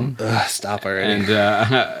directed film. Ugh, stop already. And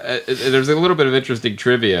there's a little bit of interesting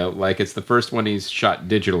trivia. Like, it's the first one he's shot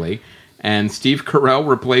digitally. And Steve Carell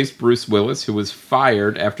replaced Bruce Willis, who was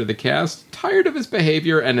fired after the cast, tired of his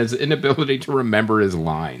behavior and his inability to remember his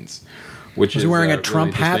lines. Which Was is he wearing a really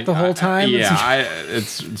Trump hat the whole time?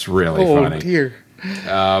 It's really Oh, funny. dear.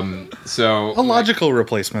 So A logical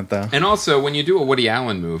replacement, though. and also, when you do a Woody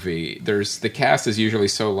Allen movie, the cast is usually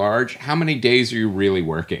so large. How many days are you really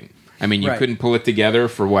working? I mean, you Right. couldn't pull it together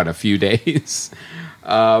for, a few days?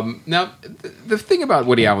 Now, the thing about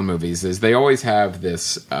Woody Allen movies is they always have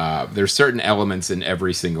this, there's certain elements in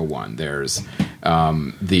every single one. There's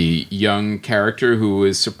the young character who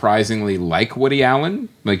is surprisingly like Woody Allen,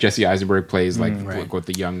 like Jesse Eisenberg plays like with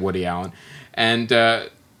the young Woody Allen. And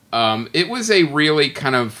it was a really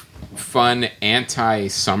kind of fun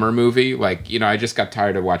anti-summer movie. Like, I just got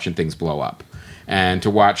tired of watching things blow up. And to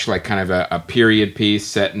watch like kind of a period piece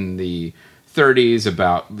set in the 30s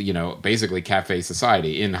about, basically cafe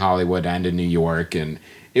society in Hollywood and in New York. And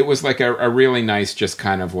it was like a really nice, just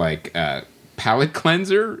kind of like palate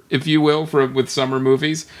cleanser, if you will, with summer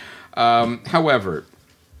movies. However,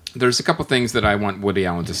 there's a couple things that I want Woody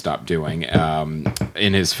Allen to stop doing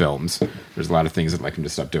in his films. There's a lot of things I'd like him to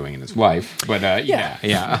stop doing in his life. But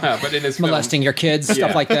yeah. But in his Molesting your kids,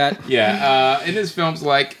 stuff like that. Yeah, in his films,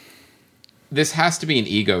 like, this has to be an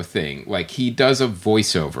ego thing. Like, he does a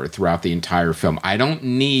voiceover throughout the entire film. I don't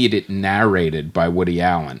need it narrated by Woody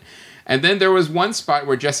Allen. And then there was one spot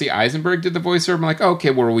where Jesse Eisenberg did the voiceover. I'm like,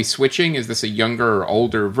 okay, well, are we switching? Is this a younger or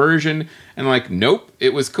older version? And like, nope,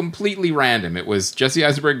 it was completely random. It was Jesse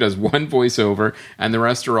Eisenberg does one voiceover, and the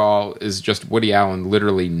rest is just Woody Allen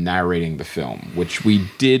literally narrating the film, which we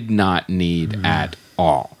did not need at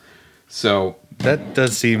all. So That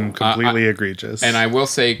does seem completely egregious. and I will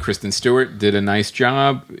say Kristen Stewart did a nice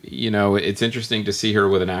job. It's interesting to see her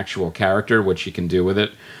with an actual character, what she can do with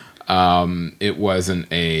it. It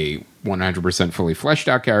wasn't a 100% fully fleshed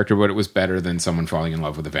out character, but it was better than someone falling in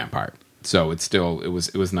love with a vampire. So it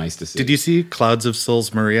was nice to see. Did you see Clouds of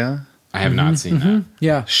Souls Maria? I have not seen that.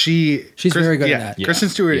 Yeah. She's very good at that. Kristen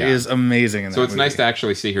Stewart Yeah. is amazing in that So it's movie. nice to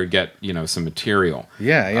actually see her get, some material.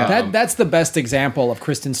 Yeah. That's the best example of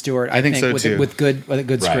Kristen Stewart, I think so, with, too. with a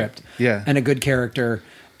good Right. script. Yeah. And a good character.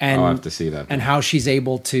 And I'll have to see that. And how she's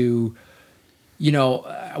able to,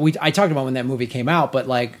 I talked about when that movie came out, but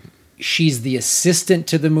like, she's the assistant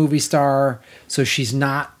to the movie star, so she's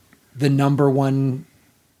not the number one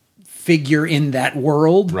figure in that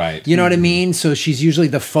world. Right. You know what I mean? So she's usually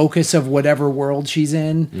the focus of whatever world she's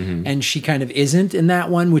in, and she kind of isn't in that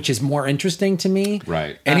one, which is more interesting to me.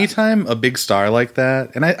 Right. Anytime a big star like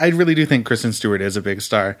that, and I really do think Kristen Stewart is a big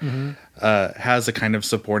star, has a kind of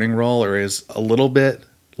supporting role or is a little bit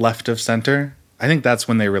left of center, I think that's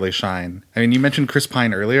when they really shine. I mean, you mentioned Chris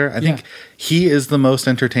Pine earlier. I think he is the most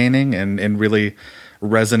entertaining and really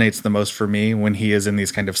resonates the most for me when he is in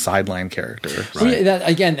these kind of sideline characters. Well,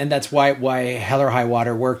 yeah, that's why Hell or High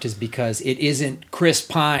Water worked, is because it isn't Chris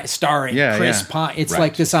Pine starring Chris Pine. It's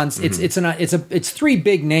like this on it's three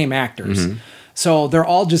big name actors, so they're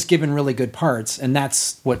all just given really good parts, and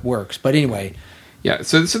that's what works. But anyway. Yeah,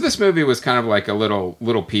 so this movie was kind of like a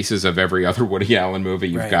little pieces of every other Woody Allen movie.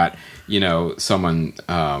 You've got, someone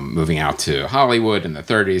moving out to Hollywood in the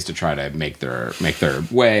 30s to try to make their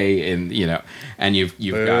way, and and you've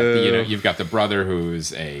got the brother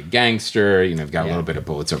who's a gangster. You've got a little bit of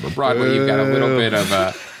Bullets Over Broadway. You've got a little bit of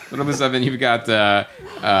stuff, and you've got a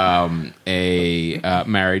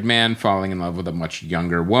married man falling in love with a much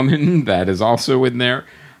younger woman that is also in there.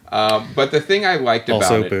 But the thing I liked about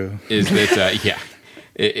Also it boo. is that,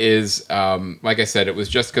 it is, like I said, it was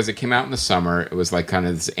just because it came out in the summer. It was like kind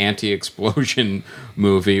of this anti-explosion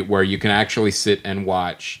movie where you can actually sit and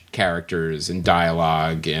watch characters and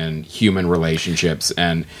dialogue and human relationships.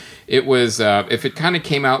 And it was, if it kind of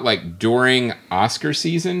came out like during Oscar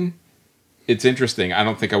season, it's interesting. I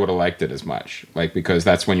don't think I would have liked it as much, like, because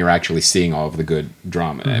that's when you're actually seeing all of the good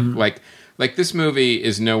drama. And like this movie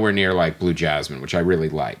is nowhere near like Blue Jasmine, which I really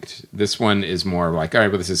liked. This one is more like, all right,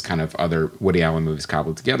 but this is kind of other Woody Allen movies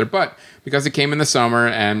cobbled together. But because it came in the summer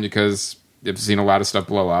and because I've seen a lot of stuff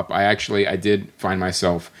blow up. I did find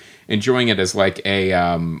myself enjoying it as like a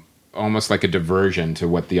almost like a diversion to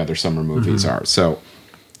what the other summer movies are. So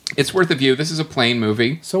it's worth a view. This is a plain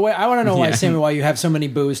movie. So wait, I want to know why, Sammy, why you have so many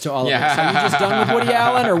boos to all of this. Are you just done with Woody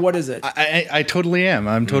Allen, or what is it? I totally am.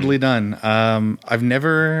 I'm totally done. I've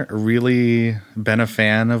never really been a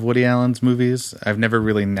fan of Woody Allen's movies. I've never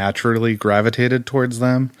really naturally gravitated towards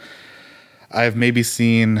them. I've maybe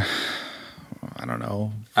seen, I don't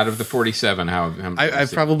know. Out of the 47, how many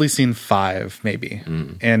I've probably seen 5, maybe.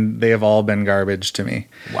 And they have all been garbage to me.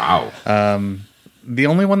 Wow. The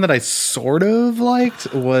only one that I sort of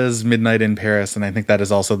liked was Midnight in Paris, and I think that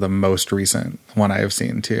is also the most recent one I have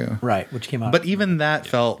seen, too. Right, which came out. But even that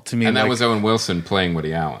felt to me and that like, was Owen Wilson playing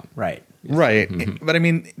Woody Allen. Right. Right. But I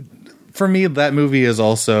mean, for me, that movie is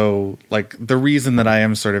also like the reason that I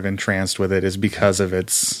am sort of entranced with it is because of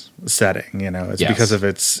its setting, you know, it's because of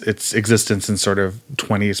its existence in sort of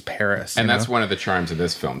 20s Paris. And that's one of the charms of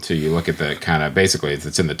this film, too. You look at the kind of, basically,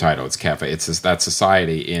 it's in the title, it's cafe. It's that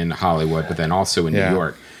society in Hollywood, but then also in New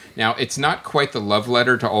York. Now, it's not quite the love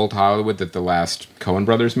letter to old Hollywood that the last Coen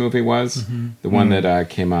Brothers movie was. The one that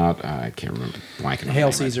came out, I can't remember, blanking on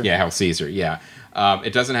Hail Caesar. Yeah, Hail Caesar, yeah.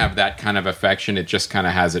 It doesn't have that kind of affection. It just kind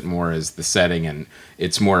of has it more as the setting, and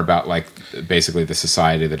it's more about like basically the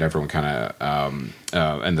society that everyone kind of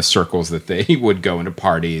and the circles that they would go into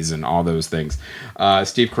parties and all those things.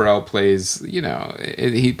 Steve Carell plays, you know,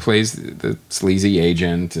 he plays the sleazy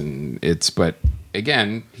agent, and but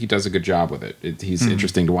again, he does a good job with it. He's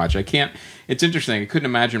interesting to watch. It's interesting. I couldn't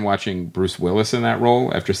imagine watching Bruce Willis in that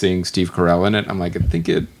role after seeing Steve Carell in it. I'm like, I think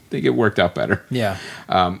it worked out better. Yeah.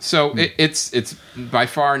 So it's by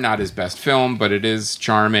far not his best film, but it is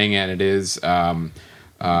charming, and it is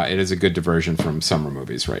a good diversion from summer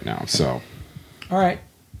movies right now. So, all right,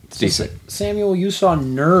 it's decent. Samuel, you saw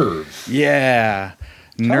Nerve. Yeah.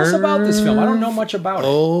 Tell us about this film. I don't know much about it.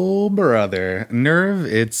 Oh, brother. Nerve,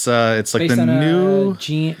 it's like Based the on new a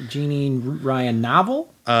Jeannie Ryan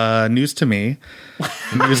novel. News to me.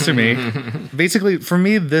 News to me. Basically, for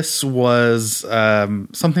me, this was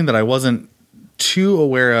something that I wasn't too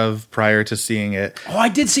aware of prior to seeing it. Oh, I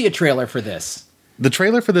did see a trailer for this. The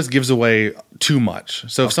trailer for this gives away too much.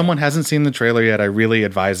 So if someone hasn't seen the trailer yet, I really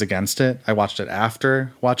advise against it. I watched it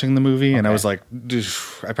after watching the movie, and I was like,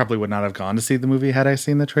 I probably would not have gone to see the movie had I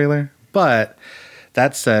seen the trailer. But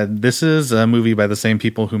that said, this is a movie by the same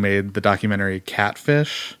people who made the documentary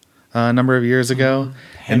Catfish a number of years ago.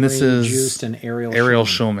 And this is Joost and Ariel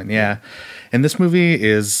Schulman. Yeah. And this movie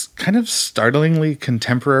is kind of startlingly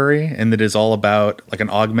contemporary, and it is all about like an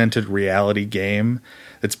augmented reality game.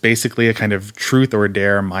 It's basically a kind of truth or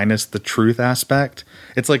dare minus the truth aspect.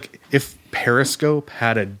 It's like if Periscope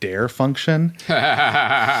had a dare function.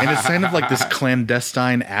 And it's kind of like this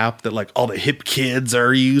clandestine app that like all the hip kids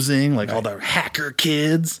are using, like all the hacker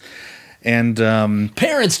kids. And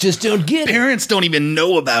parents just don't get it. Parents don't even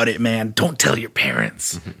know about it, man. Don't tell your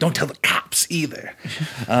parents. Don't tell the cops either.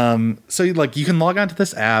 So like you can log onto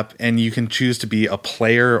this app and you can choose to be a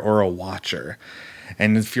player or a watcher.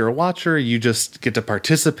 And if you're a watcher, you just get to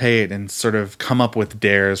participate and sort of come up with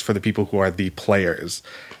dares for the people who are the players.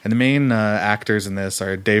 And the main actors in this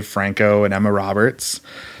are Dave Franco and Emma Roberts,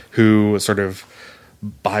 who sort of,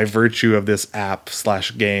 by virtue of this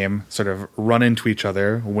app/game, sort of run into each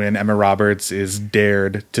other when Emma Roberts is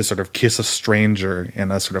dared to sort of kiss a stranger in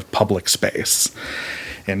a sort of public space.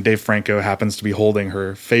 And Dave Franco happens to be holding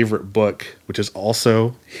her favorite book, which is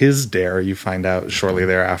also his dare, you find out shortly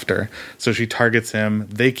thereafter. So she targets him,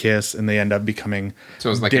 they kiss, and they end up becoming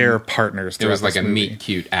dare partners. It was like a meet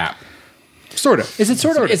cute app. Sort of. Is it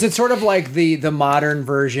sort of like the modern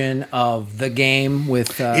version of The Game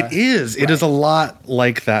with It is. Right. It is a lot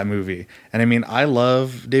like that movie. And I mean, I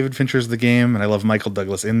love David Fincher's The Game, and I love Michael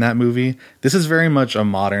Douglas in that movie. This is very much a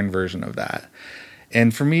modern version of that.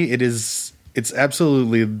 And for me, it's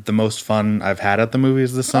absolutely the most fun I've had at the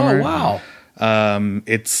movies this summer. Oh, wow.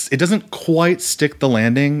 It doesn't quite stick the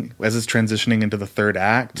landing as it's transitioning into the third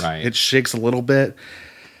act. Right. It shakes a little bit.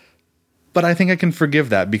 But I think I can forgive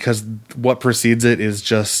that because what precedes it is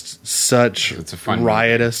just such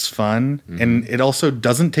riotous fun. Mm-hmm. And it also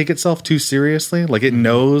doesn't take itself too seriously. Like it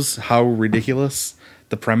knows how ridiculous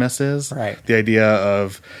the premise is. Right. The idea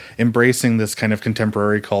of embracing this kind of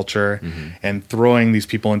contemporary culture and throwing these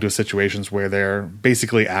people into situations where they're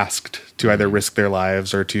basically asked to either risk their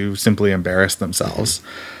lives or to simply embarrass themselves.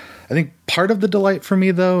 I think part of the delight for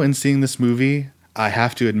me, though, in seeing this movie, I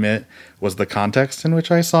have to admit, was the context in which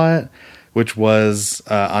I saw it, which was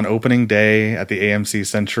on opening day at the AMC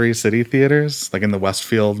Century City Theaters, like in the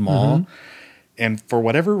Westfield Mall. And for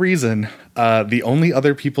whatever reason, the only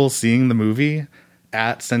other people seeing the movie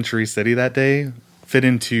at Century City that day fit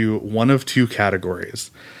into one of two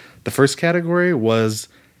categories. The first category was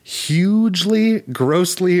hugely,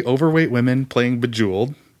 grossly overweight women playing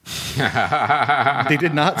Bejeweled. They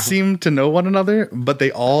did not seem to know one another, but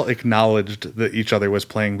they all acknowledged that each other was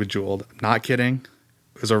playing Bejeweled. Not kidding.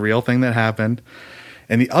 It was a real thing that happened.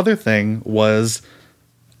 And the other thing was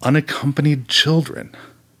unaccompanied children.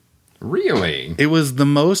 Really? It was the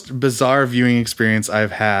most bizarre viewing experience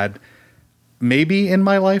I've had, maybe in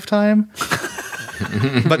my lifetime,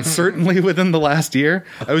 but certainly within the last year.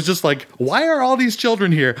 I was just like, why are all these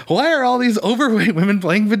children here? Why are all these overweight women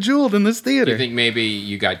playing Bejeweled in this theater? Do you think maybe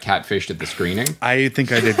you got catfished at the screening? I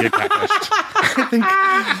think I did get catfished. I think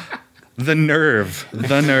the nerve of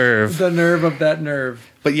that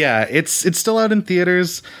nerve. But yeah, it's still out in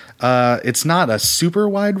theaters. It's not a super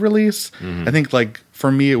wide release. I think like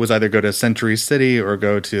for me, it was either go to Century City or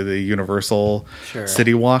go to the Universal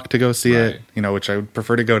City Walk to go see it. You know, which I would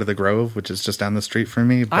prefer to go to the Grove, which is just down the street from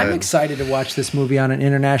me. But I'm excited to watch this movie on an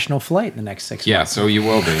international flight in the next 6 months. Yeah, so you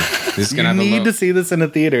will be. This is gonna you have need to see this in a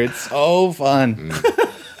theater. It's so fun.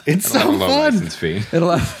 It's It'll have so a low fun. license fee.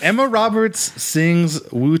 It'll have, Emma Roberts sings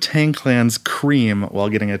Wu-Tang Clan's Cream while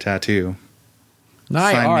getting a tattoo.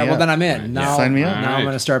 nice. Sign All right, me well up. then I'm in. Now, Sign me up. Now I'm Alright.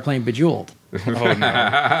 going to start playing Bejeweled. Oh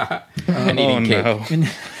no. And eating cake.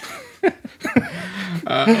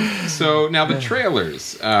 no. So now the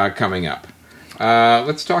trailers coming up.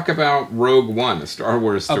 Let's talk about Rogue One, a Star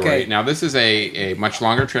Wars story. Okay. Now this is a much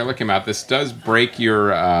longer trailer came out. This does break your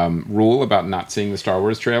rule about not seeing the Star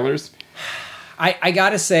Wars trailers. I got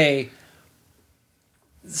to say,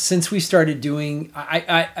 since we started doing...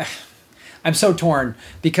 I'm so torn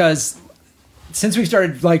because since we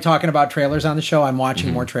started like talking about trailers on the show, I'm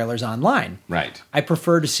watching more trailers online. Right. I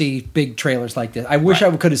prefer to see big trailers like this. I wish I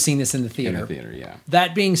could have seen this in the theater. In the theater, yeah.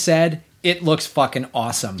 That being said, it looks fucking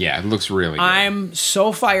awesome. Yeah, it looks really good. I'm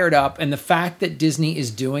so fired up, and the fact that Disney is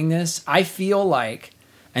doing this, I feel like,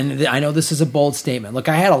 and I know this is a bold statement. Look,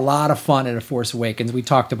 I had a lot of fun at A Force Awakens. We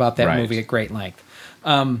talked about that Right. movie at great length.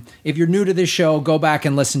 If you're new to this show, go back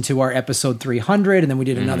and listen to our episode 300, and then we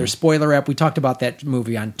did another spoiler ep. We talked about that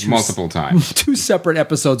movie on multiple times. two separate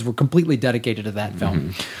episodes were completely dedicated to that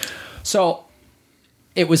film. So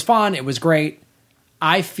it was fun. It was great.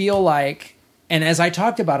 I feel like, and as I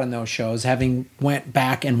talked about in those shows, having went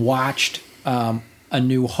back and watched A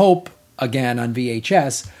New Hope again on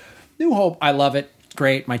VHS, New Hope, I love it.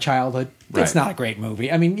 Great. My childhood. It's Right. not a great movie.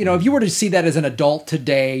 I mean, you know, if you were to see that as an adult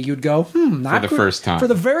today, you'd go, not For the good. first time. For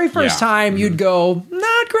the very first Yeah. time, you'd go,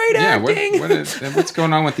 not great Yeah, acting. what's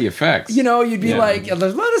going on with the effects? You know, you'd be Yeah. like,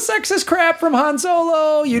 there's a lot of sexist crap from Han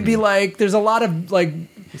Solo. You'd be like, there's a lot of like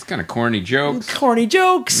It's kind of corny jokes. corny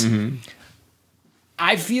jokes.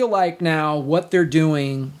 I feel like now what they're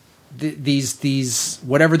doing, these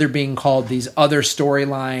whatever they're being called, these other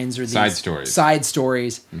storylines or these Side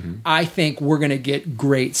stories. I think we're going to get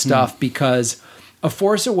great stuff because A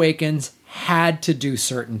Force Awakens had to do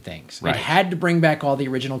certain things. Right. It had to bring back all the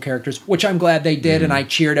original characters, which I'm glad they did, and I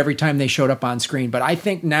cheered every time they showed up on screen. But I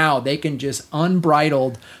think now they can just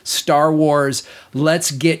unbridled Star Wars,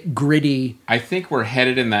 let's get gritty. I think we're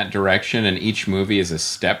headed in that direction, and each movie is a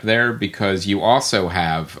step there because you also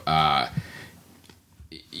have,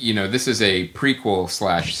 this is a prequel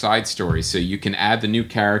 / side story, so you can add the new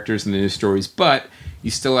characters and the new stories, but you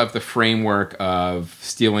still have the framework of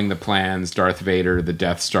stealing the plans, Darth Vader, the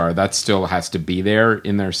Death Star. That still has to be there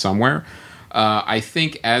in there somewhere. I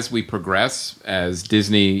think as we progress, as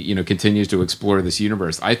Disney, continues to explore this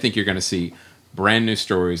universe, I think you're going to see brand new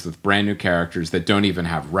stories with brand new characters that don't even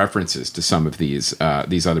have references to some of these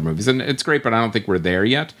other movies. And it's great, but I don't think we're there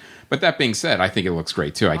yet. But that being said, I think it looks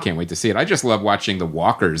great too. I can't wait to see it. I just love watching the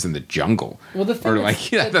walkers in the jungle. Well, the thing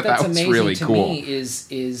that that's was amazing really to cool. me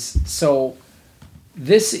is so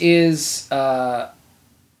this is the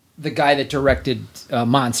guy that directed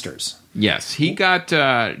Monsters. Yes, he got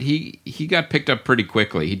he got picked up pretty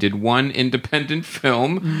quickly. He did one independent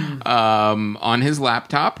film on his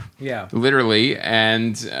laptop, literally,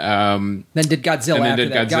 and then did Godzilla and then after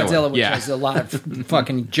did that. Godzilla, which yeah. has a lot of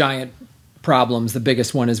fucking giant problems. The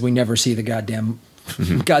biggest one is we never see the goddamn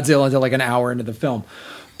Godzilla until like an hour into the film.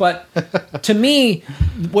 But to me,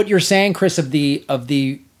 what you're saying, Chris, of the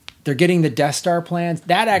they're getting the Death Star plans,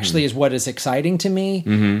 that actually is what is exciting to me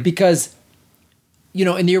because,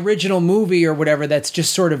 in the original movie or whatever, that's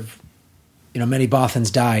just sort of, many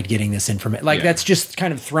Bothans died getting this information. Like, that's just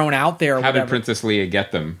kind of thrown out there. Or How whatever. did Princess Leia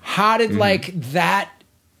get them? How did, that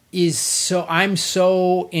is so... I'm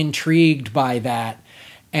so intrigued by that.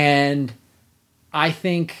 And I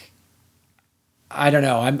think... I don't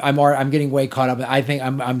know. I'm getting way caught up. I think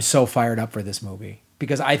I'm so fired up for this movie.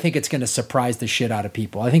 because I think it's going to surprise the shit out of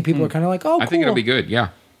people. I think people are kind of like, oh, cool. I think it'll be good. Yeah.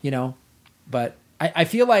 But I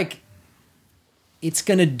feel like it's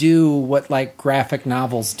going to do what like graphic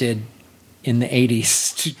novels did in the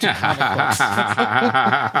 80s to comic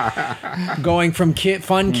books. Going from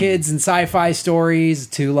fun kids and sci-fi stories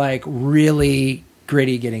to like really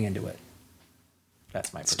gritty getting into it.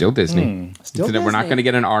 That's my Still Disney. Still So we're not Disney. going to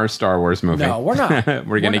get an R Star Wars movie. No, we're not.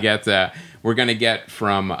 we're going to get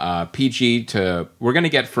from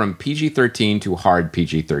PG-13 to hard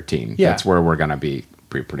PG-13. Yeah. That's where we're going to be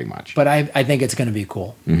pretty much. But I think it's going to be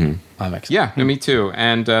cool. Mm-hmm. I'm excited. Yeah, no, me too.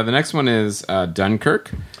 And the next one is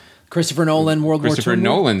Dunkirk. Christopher Nolan, World War II. Christopher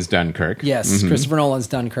Nolan's Dunkirk. Yes, Christopher Nolan's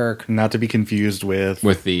Dunkirk. Not to be confused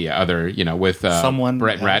with The other, with Someone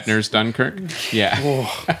Brett else. Ratner's Dunkirk. Yeah.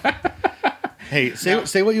 Hey,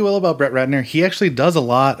 say what you will about Brett Ratner. He actually does a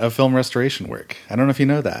lot of film restoration work. I don't know if you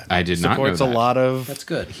know that. I did not know Supports that. a lot of. That's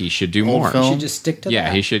good. He should do Old more. film. He should just stick to that.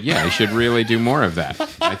 Yeah, he should. Yeah, he should really do more of that.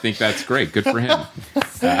 I think that's great. Good for him.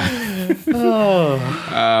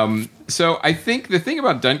 So I think the thing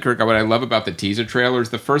about Dunkirk, what I love about the teaser trailers,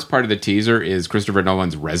 the first part of the teaser is Christopher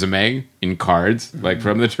Nolan's resume in cards, like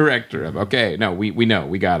from the director of, okay, no, we know,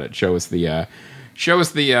 we got it. Show us the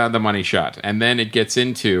money shot, and then it gets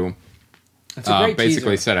into It's a great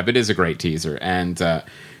basically teaser. set up. It is a great teaser, and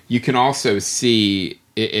you can also see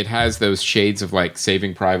it has those shades of like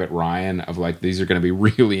Saving Private Ryan, of like these are going to be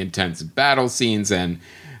really intense battle scenes, and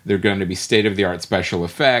they're going to be state-of-the-art special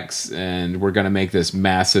effects, and we're going to make this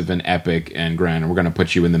massive and epic and grand, and we're going to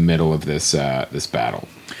put you in the middle of this battle.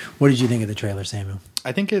 What did you think of the trailer, Samuel?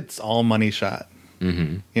 I think it's all money shot.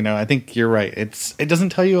 Mm-hmm. I think you're right. It doesn't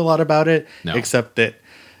tell you a lot about it, except that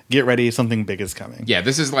get ready, something big is coming. Yeah,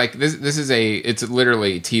 this is like it's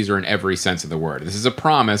literally a teaser in every sense of the word. This is a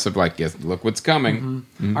promise of like, yes, look what's coming.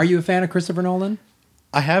 Mm-hmm. Are you a fan of Christopher Nolan?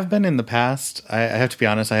 I have been in the past. I have to be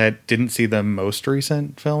honest. didn't see the most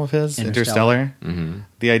recent film of his, Interstellar.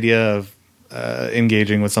 The idea of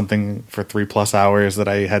engaging with something for 3+ hours that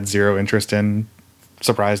I had zero interest in,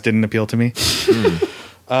 didn't appeal to me.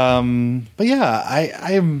 But yeah,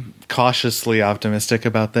 I am cautiously optimistic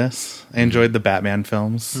about this. I enjoyed the Batman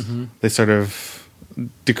films. They sort of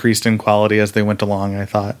decreased in quality as they went along, I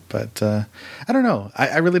thought. But I don't know.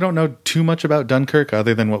 I really don't know too much about Dunkirk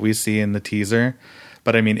other than what we see in the teaser.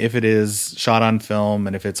 But I mean, if it is shot on film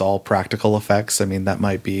and if it's all practical effects, I mean, that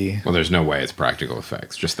might be... Well, there's no way it's practical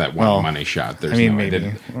effects. Just that one money shot. There's I mean, no way.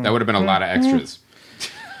 maybe. That would have been a lot of extras.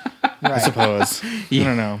 I suppose. I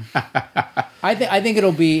don't know. I think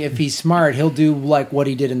it'll be, if he's smart, he'll do like what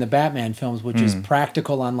he did in the Batman films, which is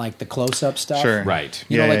practical on like the close-up stuff. Sure. Right.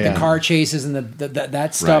 You know, like the car chases and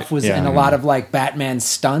that stuff Right. was, Yeah. and a lot of like Batman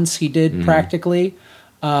stunts he did practically.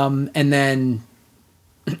 And then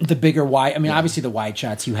the bigger wide, I mean, obviously the wide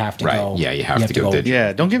shots you have to Right. go. Yeah, you have to go digital.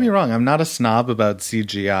 Yeah, don't get me wrong. I'm not a snob about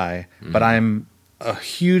CGI, but I'm a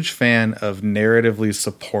huge fan of narratively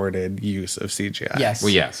supported use of CGI. Yes.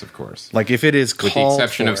 Well, yes, of course. Like if it is With the called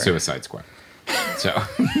exception of for- Suicide Squad. So,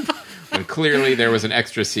 when clearly there was an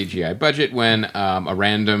extra CGI budget when a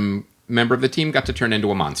random member of the team got to turn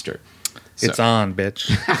into a monster. So, It's on, bitch.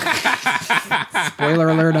 Spoiler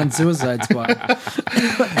alert on Suicide Squad.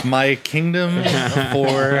 My kingdom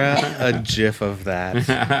for a gif of that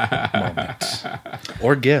moment.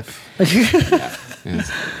 Or gif.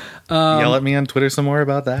 Yell at me on Twitter some more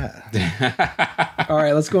about that. All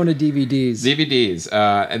right, let's go into DVDs.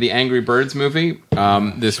 DVDs. The Angry Birds movie.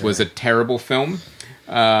 This was a terrible film.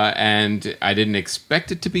 And I didn't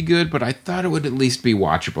expect it to be good, but I thought it would at least be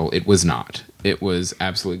watchable. It was not. It was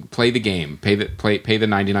absolutely play the game, pay the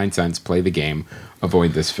 99 cents, play the game,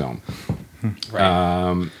 avoid this film.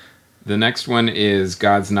 Right. The next one is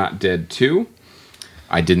God's Not Dead 2.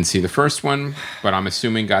 I didn't see the first one, but I'm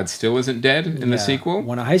assuming God still isn't dead in the sequel.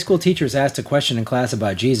 When a high school teacher is asked a question in class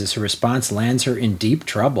about Jesus, her response lands her in deep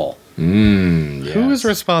trouble. Yes. Who is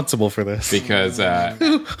responsible for this? Because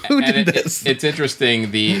Who did this? It's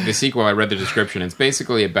interesting. The sequel, I read the description. It's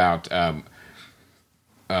basically about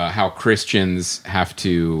how Christians have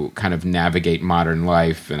to kind of navigate modern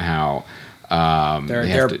life and how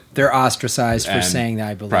they're ostracized for and saying that,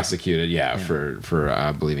 I believe. prosecuted.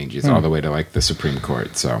 For believing Jesus all the way to like the Supreme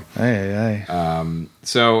Court. So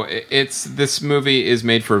this movie is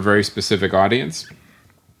made for a very specific audience.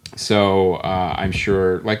 So I'm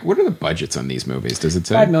sure. Like, what are the budgets on these movies? Does it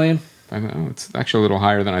say $5 million? Oh, it's actually a little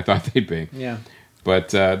higher than I thought they'd be. Yeah. But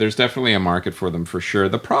there's definitely a market for them for sure.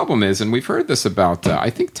 The problem is, and we've heard this about, I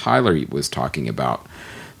think Tyler was talking about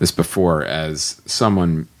this before as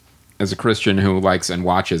a Christian who likes and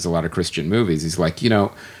watches a lot of Christian movies. He's like,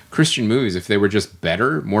 Christian movies, if they were just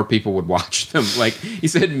better, more people would watch them. Like he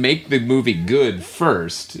said, make the movie good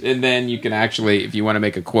first, and then you can actually, if you want to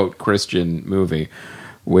make a quote Christian movie,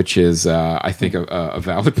 which is, I think, a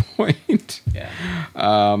valid point. Yeah.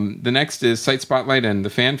 The next is Site Spotlight and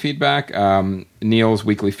the fan feedback. Neil's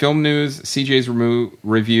weekly film news. CJ's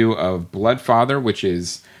review of Bloodfather, which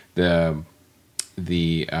is the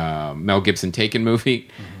Mel Gibson Taken movie,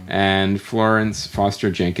 and Florence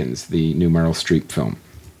Foster Jenkins, the new Meryl Streep film.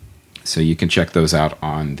 So you can check those out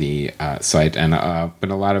on the site. And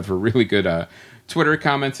been a lot of really good Twitter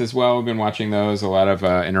comments as well. We've been watching those, a lot of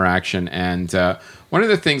interaction. And one of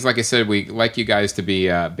the things, like I said, we like you guys to be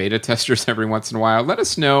beta testers every once in a while. Let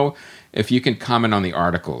us know if you can comment on the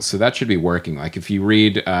articles. So that should be working. Like if you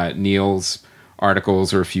read Neil's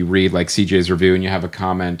articles or if you read like CJ's review and you have a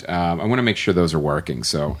comment, I want to make sure those are working.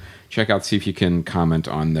 So check out, see if you can comment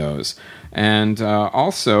on those. And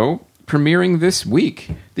also, premiering this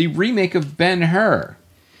week, the remake of Ben-Hur.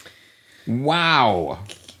 Wow.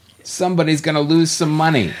 Somebody's going to lose some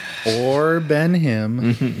money. Or Ben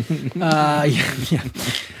him. Yeah.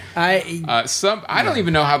 I don't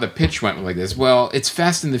even know how the pitch went like this. Well, it's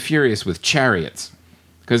Fast and the Furious with chariots.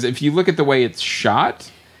 Because if you look at the way it's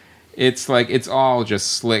shot, it's like it's all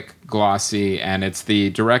just slick, glossy, and it's the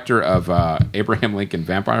director of Abraham Lincoln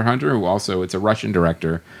Vampire Hunter, who also, it's a Russian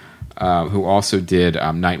director, who also did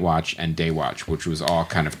Night Watch and Day Watch, which was all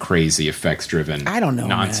kind of crazy effects-driven, I don't know,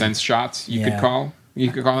 nonsense shots. You could call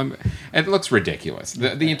them. It looks ridiculous.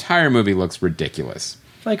 The entire movie looks ridiculous.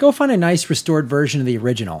 Like, go find a nice restored version of the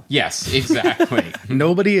original. Yes, exactly.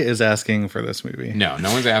 Nobody is asking for this movie. No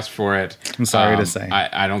one's asked for it. I'm sorry to say.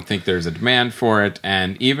 I don't think there's a demand for it.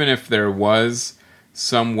 And even if there was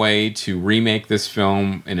some way to remake this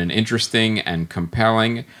film in an interesting and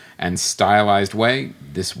compelling and stylized way,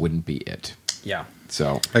 this wouldn't be it. Yeah.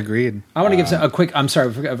 So Agreed. I want to give a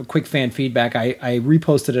quick fan feedback. I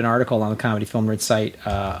reposted an article on the Comedy Film Nerd site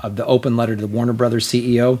of the open letter to the Warner Brothers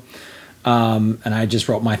CEO. And I just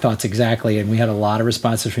wrote my thoughts exactly, and we had a lot of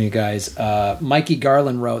responses from you guys. Mikey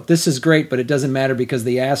Garland wrote, "This is great, but it doesn't matter because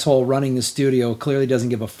the asshole running the studio clearly doesn't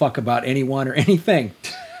give a fuck about anyone or anything."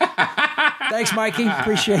 Thanks, Mikey.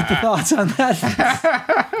 Appreciate the thoughts on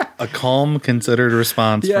that. A calm, considered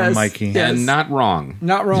response from Mikey. Yes. and not wrong.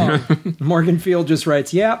 Not wrong. Morgan Field just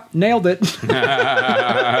writes, "Yeah, nailed it."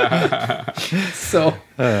 So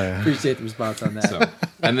appreciate the response on that. So,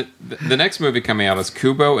 and the next movie coming out is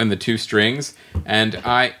Kubo and the Two Strings, and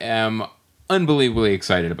I am unbelievably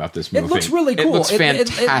excited about this movie. It looks really cool. It looks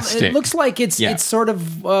fantastic. It looks like it's sort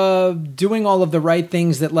of doing all of the right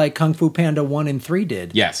things that like Kung Fu Panda 1 and 3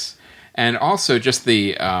 did. Yes. And also just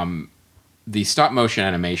the stop motion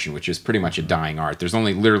animation, which is pretty much a dying art. There's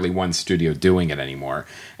only literally one studio doing it anymore,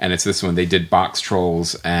 and it's this one. They did Box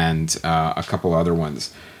Trolls and a couple other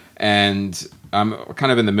ones. And I'm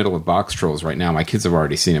kind of in the middle of Box Trolls right now. My kids have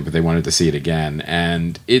already seen it, but they wanted to see it again.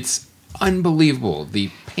 And it's unbelievable,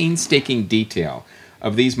 the painstaking detail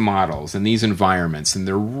of these models and these environments, and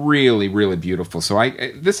they're really, really beautiful. So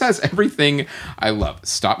this has everything I love.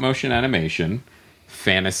 Stop motion animation,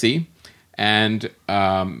 fantasy, and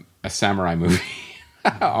a samurai movie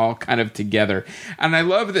all kind of together. And I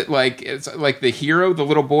love that, like, it's like the hero, the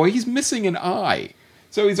little boy, he's missing an eye.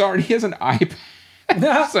 So he has an eye patch.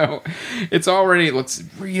 So it looks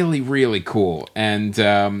really, really cool. And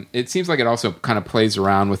it seems like it also kind of plays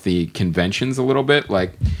around with the conventions a little bit.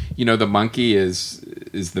 Like, you know, the monkey is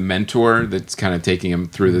the mentor that's kind of taking him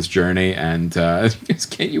through this journey. And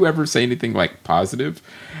can't you ever say anything like positive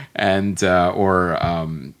and or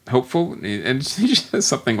hopeful? And she just says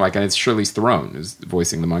something like, and it's Charlize Theron who's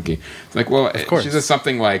voicing the monkey. It's like, well, she says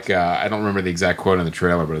something like, I don't remember the exact quote in the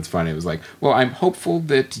trailer, but it's funny. It was like, well, I'm hopeful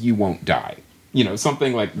that you won't die. You know,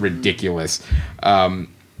 something like ridiculous.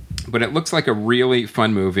 But it looks like a really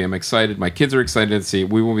fun movie. I'm excited. My kids are excited to see it.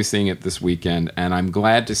 We will be seeing it this weekend. And I'm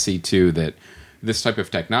glad to see, too, that this type of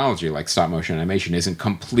technology, like stop motion animation, isn't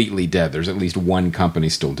completely dead. There's at least one company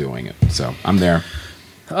still doing it. So I'm there.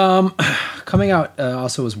 Coming out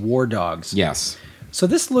also is War Dogs. Yes. So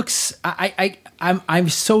this looks... I'm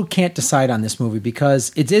so can't decide on this movie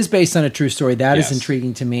because it is based on a true story. That is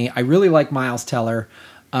intriguing to me. I really like Miles Teller.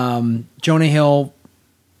 Jonah Hill,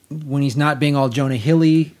 when he's not being all Jonah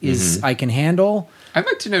Hilly, is I can handle. I'd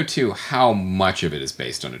like to know too how much of it is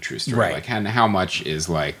based on a true story, right? Like how much is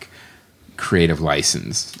like creative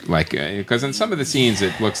license, like because in some of the scenes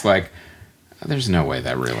it looks like there's no way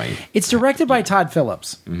that really. It's directed by Todd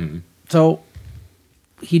Phillips, so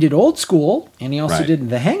he did Old School and he also did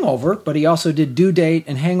The Hangover, but he also did Due Date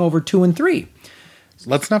and Hangover 2 and 3.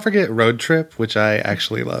 Let's not forget Road Trip, which I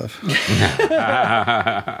actually love.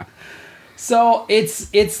 So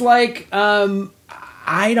it's like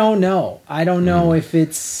I don't know. I don't know if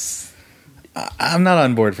it's. I'm not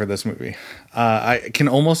on board for this movie. I can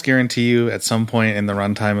almost guarantee you at some point in the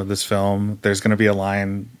runtime of this film, there's going to be a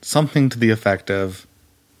line, something to the effect of,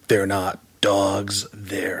 "They're not dogs,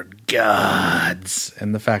 they're gods."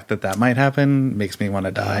 And the fact that might happen makes me want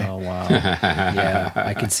to die. Oh wow! Yeah,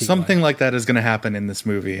 I can see Something like that is going to happen in this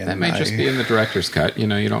movie. And That may just be in the director's cut. You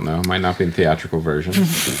don't know. It might not be in theatrical version.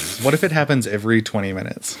 What if it happens every 20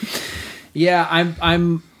 minutes? Yeah,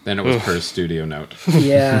 I'm. Then it was per studio note.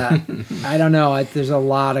 Yeah, I don't know. There's a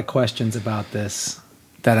lot of questions about this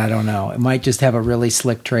that I don't know. It might just have a really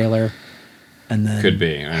slick trailer, and then Could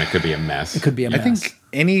be, and it could be a mess. It could be a mess. I think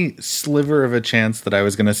any sliver of a chance that I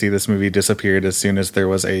was going to see this movie disappeared as soon as there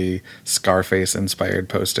was a Scarface-inspired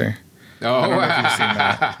poster. Oh, I don't know if you've seen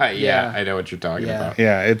that. yeah, Yeah. I know what you're talking Yeah. about.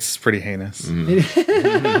 Yeah, it's pretty heinous.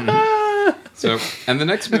 So, and the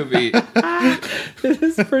next movie,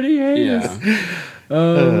 it's pretty heinous. yeah,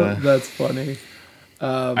 Oh, that's funny.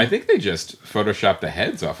 I think they just photoshopped the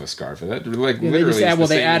heads off a scarf. That like Yeah, literally. they is the they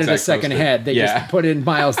same added a exact second poster. head. They Yeah. just put in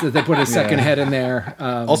Miles. They put a second head in there.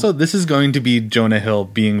 Also, this is going to be Jonah Hill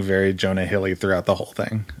being very Jonah Hilly throughout the whole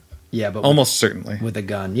thing. Yeah, but Almost certainly. with a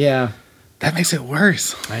gun. Yeah, That makes it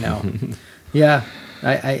worse. I know. Yeah,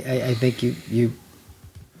 I think you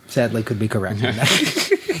sadly could be correct. On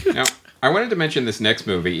that. Now, I wanted to mention this next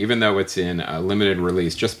movie, even though it's in a limited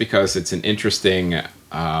release, just because it's an interesting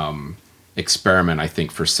experiment, I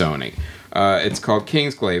think, for Sony. It's called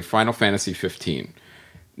Kingsglaive Final Fantasy 15.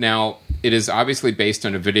 Now, it is obviously based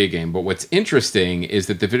on a video game, but what's interesting is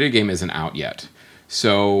that the video game isn't out yet.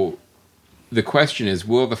 So the question is,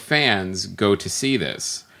 will the fans go to see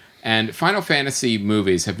this? And Final Fantasy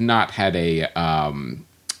movies have not had a,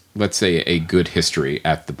 let's say, a good history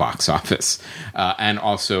at the box office, and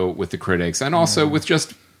also with the critics, and also with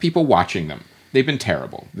just people watching them. They've been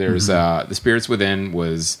terrible. There's The Spirits Within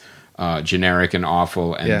was generic and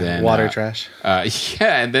awful, and then water trash.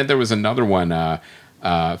 and then there was another one,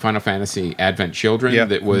 Final Fantasy Advent Children, Yep.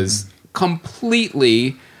 that was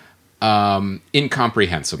completely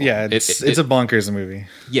incomprehensible. Yeah, it's a bonkers movie.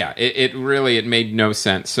 Yeah, it really made no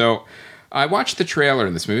sense. So I watched the trailer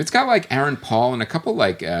in this movie. It's got like Aaron Paul and a couple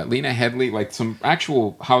like Lena Headey, like some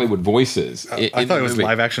actual Hollywood voices. I thought it was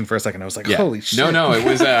live action for a second. I was like, holy shit. No, it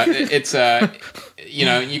was. It's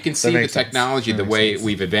you can see the makes sense. technology, That the makes way sense.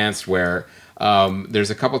 we've advanced. Where there's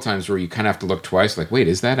a couple times where you kind of have to look twice. Like, wait,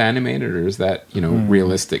 is that animated or is that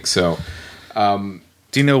realistic? So.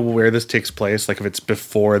 Do you know where this takes place? Like if it's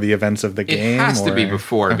before the events of the game? It has to be or-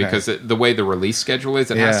 before Okay. because the way the release schedule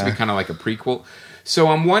is, it has to be Yeah. kind of like a prequel. So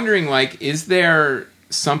I'm wondering, like, is there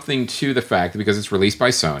something to the fact that because it's released by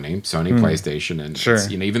Sony PlayStation, and Sure.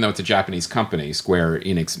 it's, even though it's a Japanese company, Square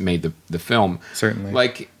Enix made the film. Certainly.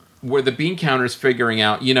 Like, were the bean counters figuring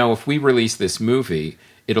out, if we release this movie,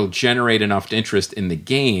 it'll generate enough interest in the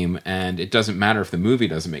game, and it doesn't matter if the movie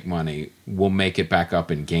doesn't make money, we'll make it back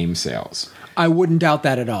up in game sales. I wouldn't doubt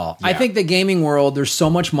that at all. I Yeah. think the gaming world, there's so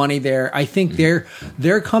much money there. I think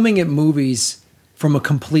they're coming at movies from a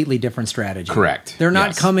completely different strategy. Correct. They're not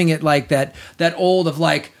Yes. coming at like that old of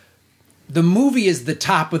like the movie is the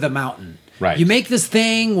top of the mountain. Right. You make this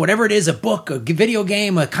thing, whatever it is, a book, a video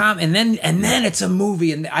game, and then it's a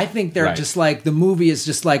movie. And I think they're Right. just like the movie is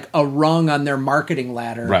just like a rung on their marketing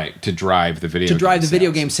ladder. Right, to drive the video Video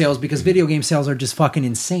sales. game sales because video game sales are just fucking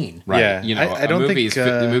insane. Right. Yeah, I don't think,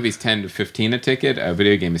 the movie's 10 to 15 a ticket. A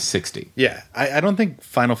video game is 60. Yeah, I don't think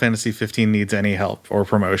Final Fantasy 15 needs any help or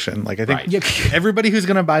promotion. Like I think Right. everybody who's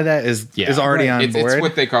going to buy that is already on It's board.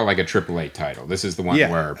 what they call like a AAA title. This is the one Yeah.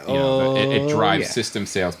 where it drives yeah. system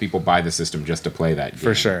sales. People buy the system just to play that game.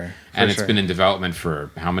 For sure. And For it's sure. been in development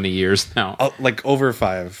for how many years now? Like over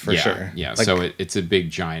 5 for yeah, sure. Yeah, Like, so it's a big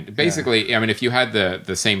giant. Basically, I mean, if you had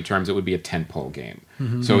the same terms, it would be a tentpole game.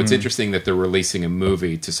 Mm-hmm. So it's interesting that they're releasing a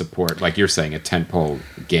movie to support, like you're saying, a tentpole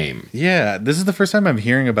game. yeah, this is the first time I'm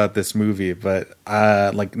hearing about this movie, but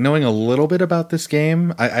like knowing a little bit about this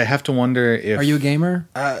game, I have to wonder if Are you a gamer?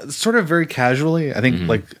 sort of very casually. I think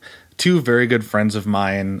like two very good friends of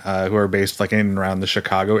mine who are based like in and around the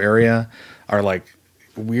Chicago area are like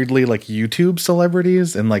weirdly like YouTube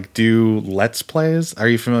celebrities and like do Let's Plays. Are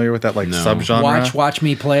you familiar with that like No. subgenre? Watch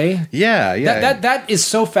me play. Yeah, yeah. That is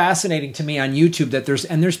so fascinating to me on YouTube that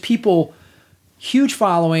there's people, huge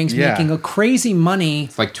followings, Yeah. making a crazy money.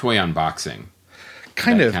 It's like toy unboxing.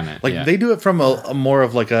 kind that of kinda, like yeah. they do it from a more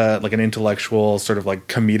of like an intellectual sort of like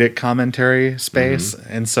comedic commentary space,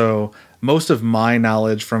 and so most of my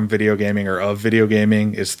knowledge from video gaming or of video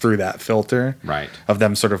gaming is through that filter, Right. of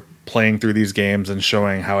them sort of playing through these games and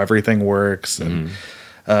showing how everything works. And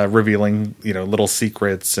revealing, little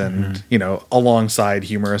secrets and, alongside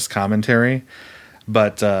humorous commentary.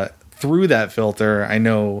 But through that filter, I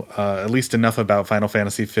know at least enough about Final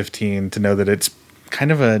Fantasy 15 to know that it's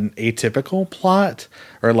kind of an atypical plot,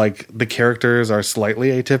 or like the characters are slightly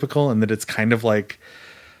atypical, and that it's kind of like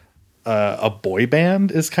a boy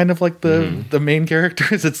band is kind of like the main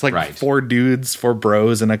characters. It's like 4 dudes, 4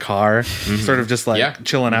 bros in a car, sort of just like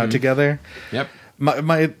chilling out together. Yep.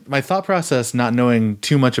 My thought process, not knowing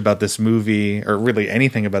too much about this movie or really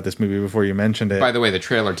anything about this movie before you mentioned it. By the way, the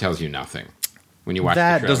trailer tells you nothing. When you watch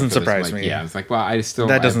that, the trailer, doesn't surprise me. Yeah, it's like, well, I have no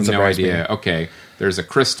Me. idea. Okay, there's a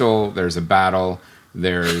crystal, there's a battle,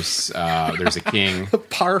 there's a king.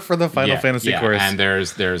 Par for the Final Fantasy course. And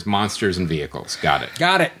there's monsters and vehicles. Got it.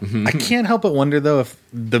 I can't help but wonder though if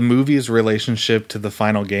the movie's relationship to the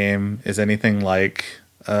final game is anything like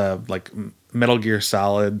Metal Gear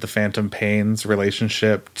Solid, the Phantom Pain's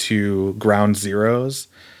relationship to Ground Zeroes.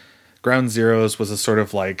 Ground Zeroes was a sort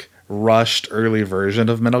of like rushed early version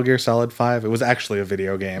of Metal Gear Solid 5. It was actually a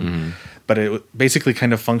video game, but it basically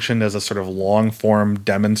kind of functioned as a sort of long form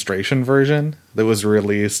demonstration version that was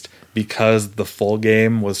released because the full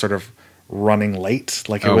game was sort of running late.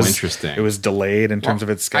 Like it was interesting. It was delayed in terms of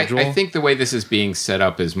its schedule. I think the way this is being set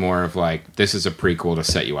up is more of like, this is a prequel to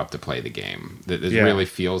set you up to play the game. It really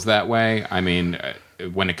feels that way. I mean,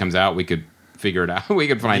 when it comes out, we could figure it out. We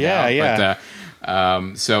could find out. Yeah. But,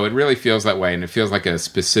 so it really feels that way, and it feels like a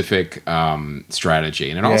specific strategy.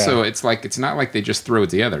 And also, it's not like they just throw it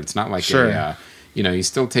together. It's not like he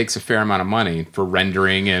still takes a fair amount of money for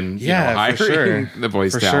rendering and hiring the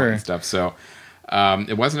voice talent and stuff. So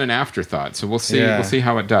it wasn't an afterthought. So we'll see. Yeah. We'll see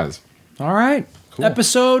how it does. All right, cool.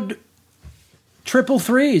 Episode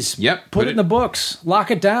 333s. Yep. Put it in the books. Lock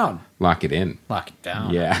it down. Lock it in. Lock it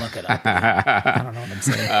down. Yeah. Look it up. I don't know what I'm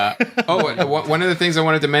saying. One of the things I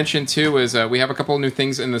wanted to mention, too, is we have a couple of new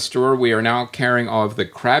things in the store. We are now carrying all of the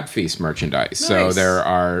Crab Feast merchandise. Nice. So there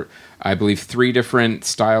are, I believe, 3 different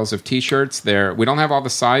styles of T-shirts. We don't have all the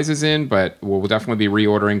sizes in, but we'll definitely be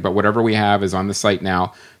reordering. But whatever we have is on the site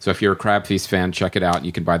now. So if you're a Crab Feast fan, check it out.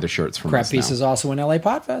 You can buy the shirts from Crab us Feast now. is also in LA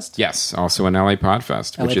Podfest. Yes, also in LA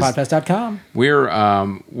Podfest. LAPodfest.com.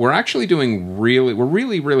 We're actually doing we're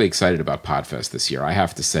really excited about Podfest this year. I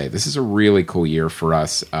have to say, this is a really cool year for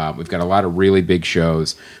us. We've got a lot of really big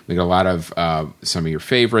shows. We've got a lot of some of your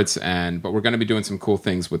favorites, but we're going to be doing some cool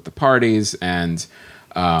things with the parties and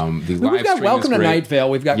we've got Welcome to Night Vale.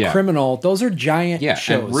 We've got Criminal. Those are giant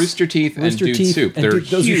shows. And Rooster Teeth and Dude Soup.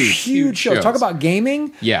 Those are huge shows. Talk about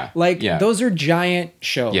gaming. Those are giant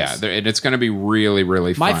shows. Yeah, and it's going to be really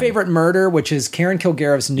fun. My favorite Murder, which is Karen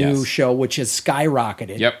Kilgariff's new show, which has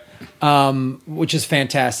skyrocketed. Yep. Which is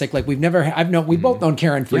fantastic. Like we've both known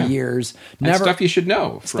Karen for years. And Stuff You Should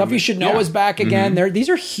Know. Stuff You Should Know is back again. These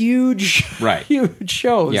are huge, huge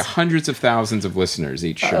shows. Yeah, hundreds of thousands of listeners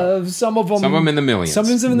each show. Some of them in the millions. Some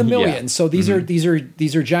of them in the millions. So these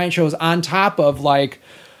are giant shows on top of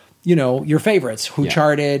your favorites who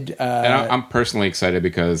charted. And I'm personally excited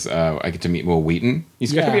because I get to meet Will Wheaton.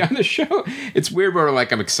 He's going to be on the show. It's weird, but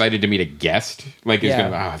I'm excited to meet a guest. Like, he's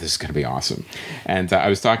going to this is going to be awesome. And I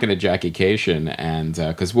was talking to Jackie Cation, and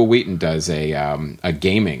because Will Wheaton does a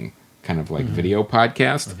gaming kind of like video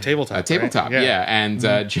podcast. Tabletop, right? Yeah. And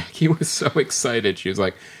Jackie was so excited. She was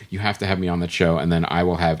like, you have to have me on the show, and then I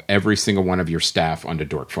will have every single one of your staff onto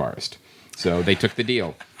Dork Forest. So they took the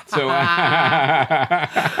deal. So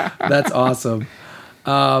that's awesome.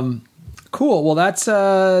 Cool. Well, that's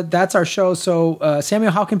our show. So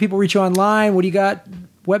Samuel, how can people reach you online? What do you got?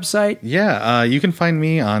 Website? Yeah, you can find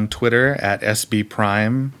me on Twitter at SB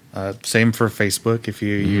Prime. Same for Facebook if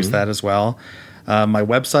you use that as well. My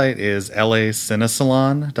website is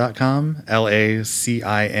lacinesalon.com.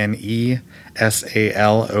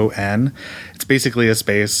 LACINESALON. It's basically a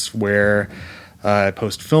space where I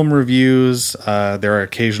post film reviews. There are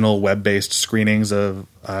occasional web-based screenings of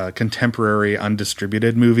contemporary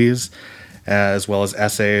undistributed movies, as well as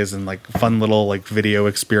essays and like fun little like video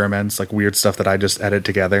experiments, like weird stuff that I just edit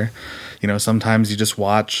together. Sometimes you just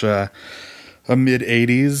watch a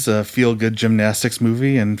mid-'80s feel-good gymnastics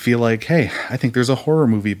movie and feel like, hey, I think there's a horror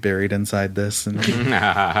movie buried inside this. And,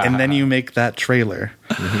 and then you make that trailer.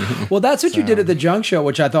 Well, that's what you did at the Junk Show,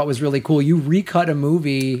 which I thought was really cool. You recut a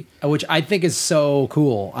movie, which I think is so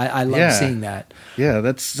cool. I love seeing that. Yeah,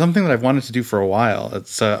 that's something that I've wanted to do for a while.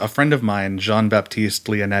 It's a friend of mine, Jean-Baptiste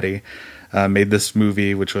Leonetti, made this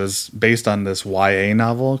movie, which was based on this YA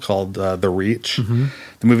novel called The Reach.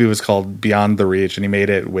 The movie was called Beyond the Reach, and he made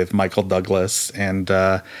it with Michael Douglas. And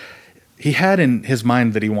he had in his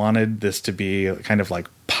mind that he wanted this to be kind of like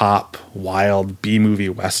pop, wild B-movie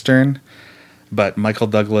Western. but Michael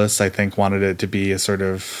Douglas, I think, wanted it to be a sort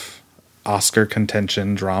of Oscar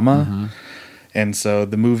contention drama. And so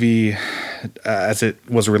the movie, as it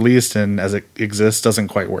was released and as it exists, doesn't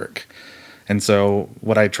quite work. And so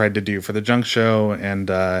what I tried to do for the Junk Show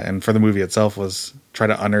and for the movie itself was try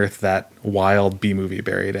to unearth that wild B movie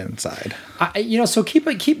buried inside. So keep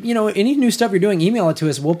any new stuff you're doing, email it to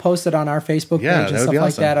us. We'll post it on our Facebook page and stuff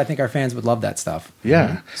like that. I think our fans would love that stuff.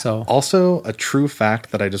 Yeah. So also a true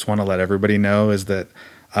fact that I just want to let everybody know is that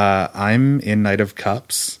I'm in Knight of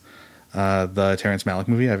Cups, the Terrence Malick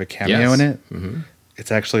movie. I have a cameo in it.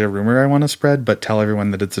 It's actually a rumor I want to spread, but tell everyone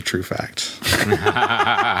that it's a true fact.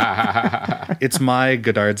 It's my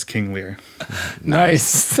Godard's King Lear.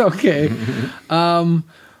 Nice. Okay. I'm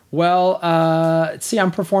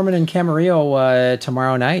performing in Camarillo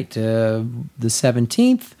tomorrow night, the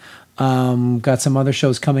 17th. Got some other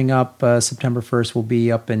shows coming up. September 1st, we'll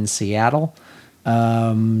be up in Seattle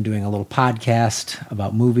doing a little podcast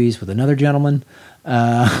about movies with another gentleman.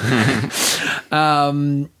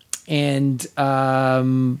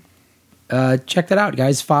 Check that out,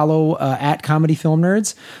 guys. Follow at Comedy Film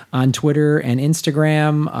Nerds on Twitter and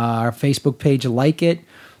Instagram. Our Facebook page, like it.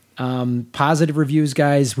 Positive reviews,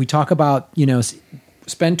 guys. We talk about,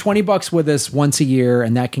 spend $20 with us once a year,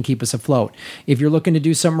 and that can keep us afloat. If you're looking to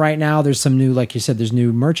do something right now, there's some new, like you said, there's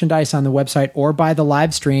new merchandise on the website or buy the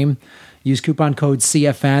live stream. Use coupon code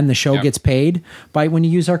CFN. The show gets paid by when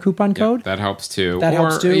you use our coupon code. That helps too.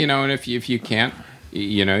 Helps too. And if you can't,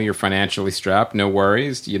 you're financially strapped, no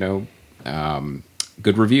worries.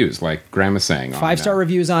 Good reviews, like Graham was saying. 5-star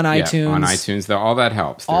reviews on iTunes. On iTunes, all that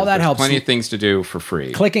helps. There's helps. Plenty of things to do for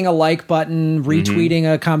free. Clicking a like button,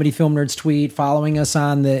 retweeting a Comedy Film Nerds tweet, following us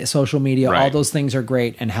on the social media. All those things are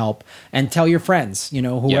great and help. And tell your friends,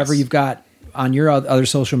 whoever you've got on your other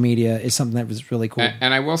social media is something that was really cool.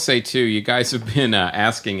 And I will say, too, you guys have been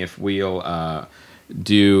asking if we'll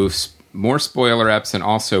do more spoiler eps and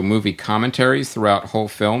also movie commentaries throughout whole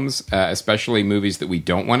films, especially movies that we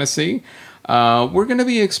don't want to see. We're going to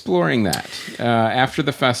be exploring that after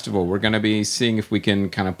the festival. We're going to be seeing if we can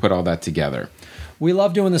kind of put all that together. We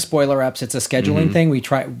love doing the spoiler eps. It's a scheduling thing.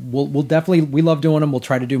 We'll definitely, we love doing them. We'll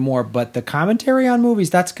try to do more, but the commentary on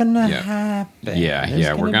movies, that's going to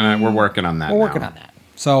happen. We're working on that. We're working on that.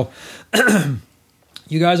 So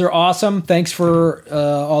you guys are awesome. Thanks for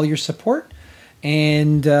all your support.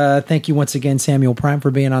 And thank you once again, Samuel Prime,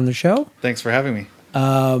 for being on the show. Thanks for having me.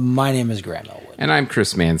 My name is Graham Elwood. And I'm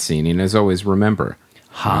Chris Mancini. And as always, remember,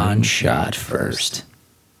 Han shot first.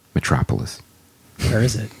 Metropolis. Where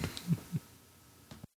is it?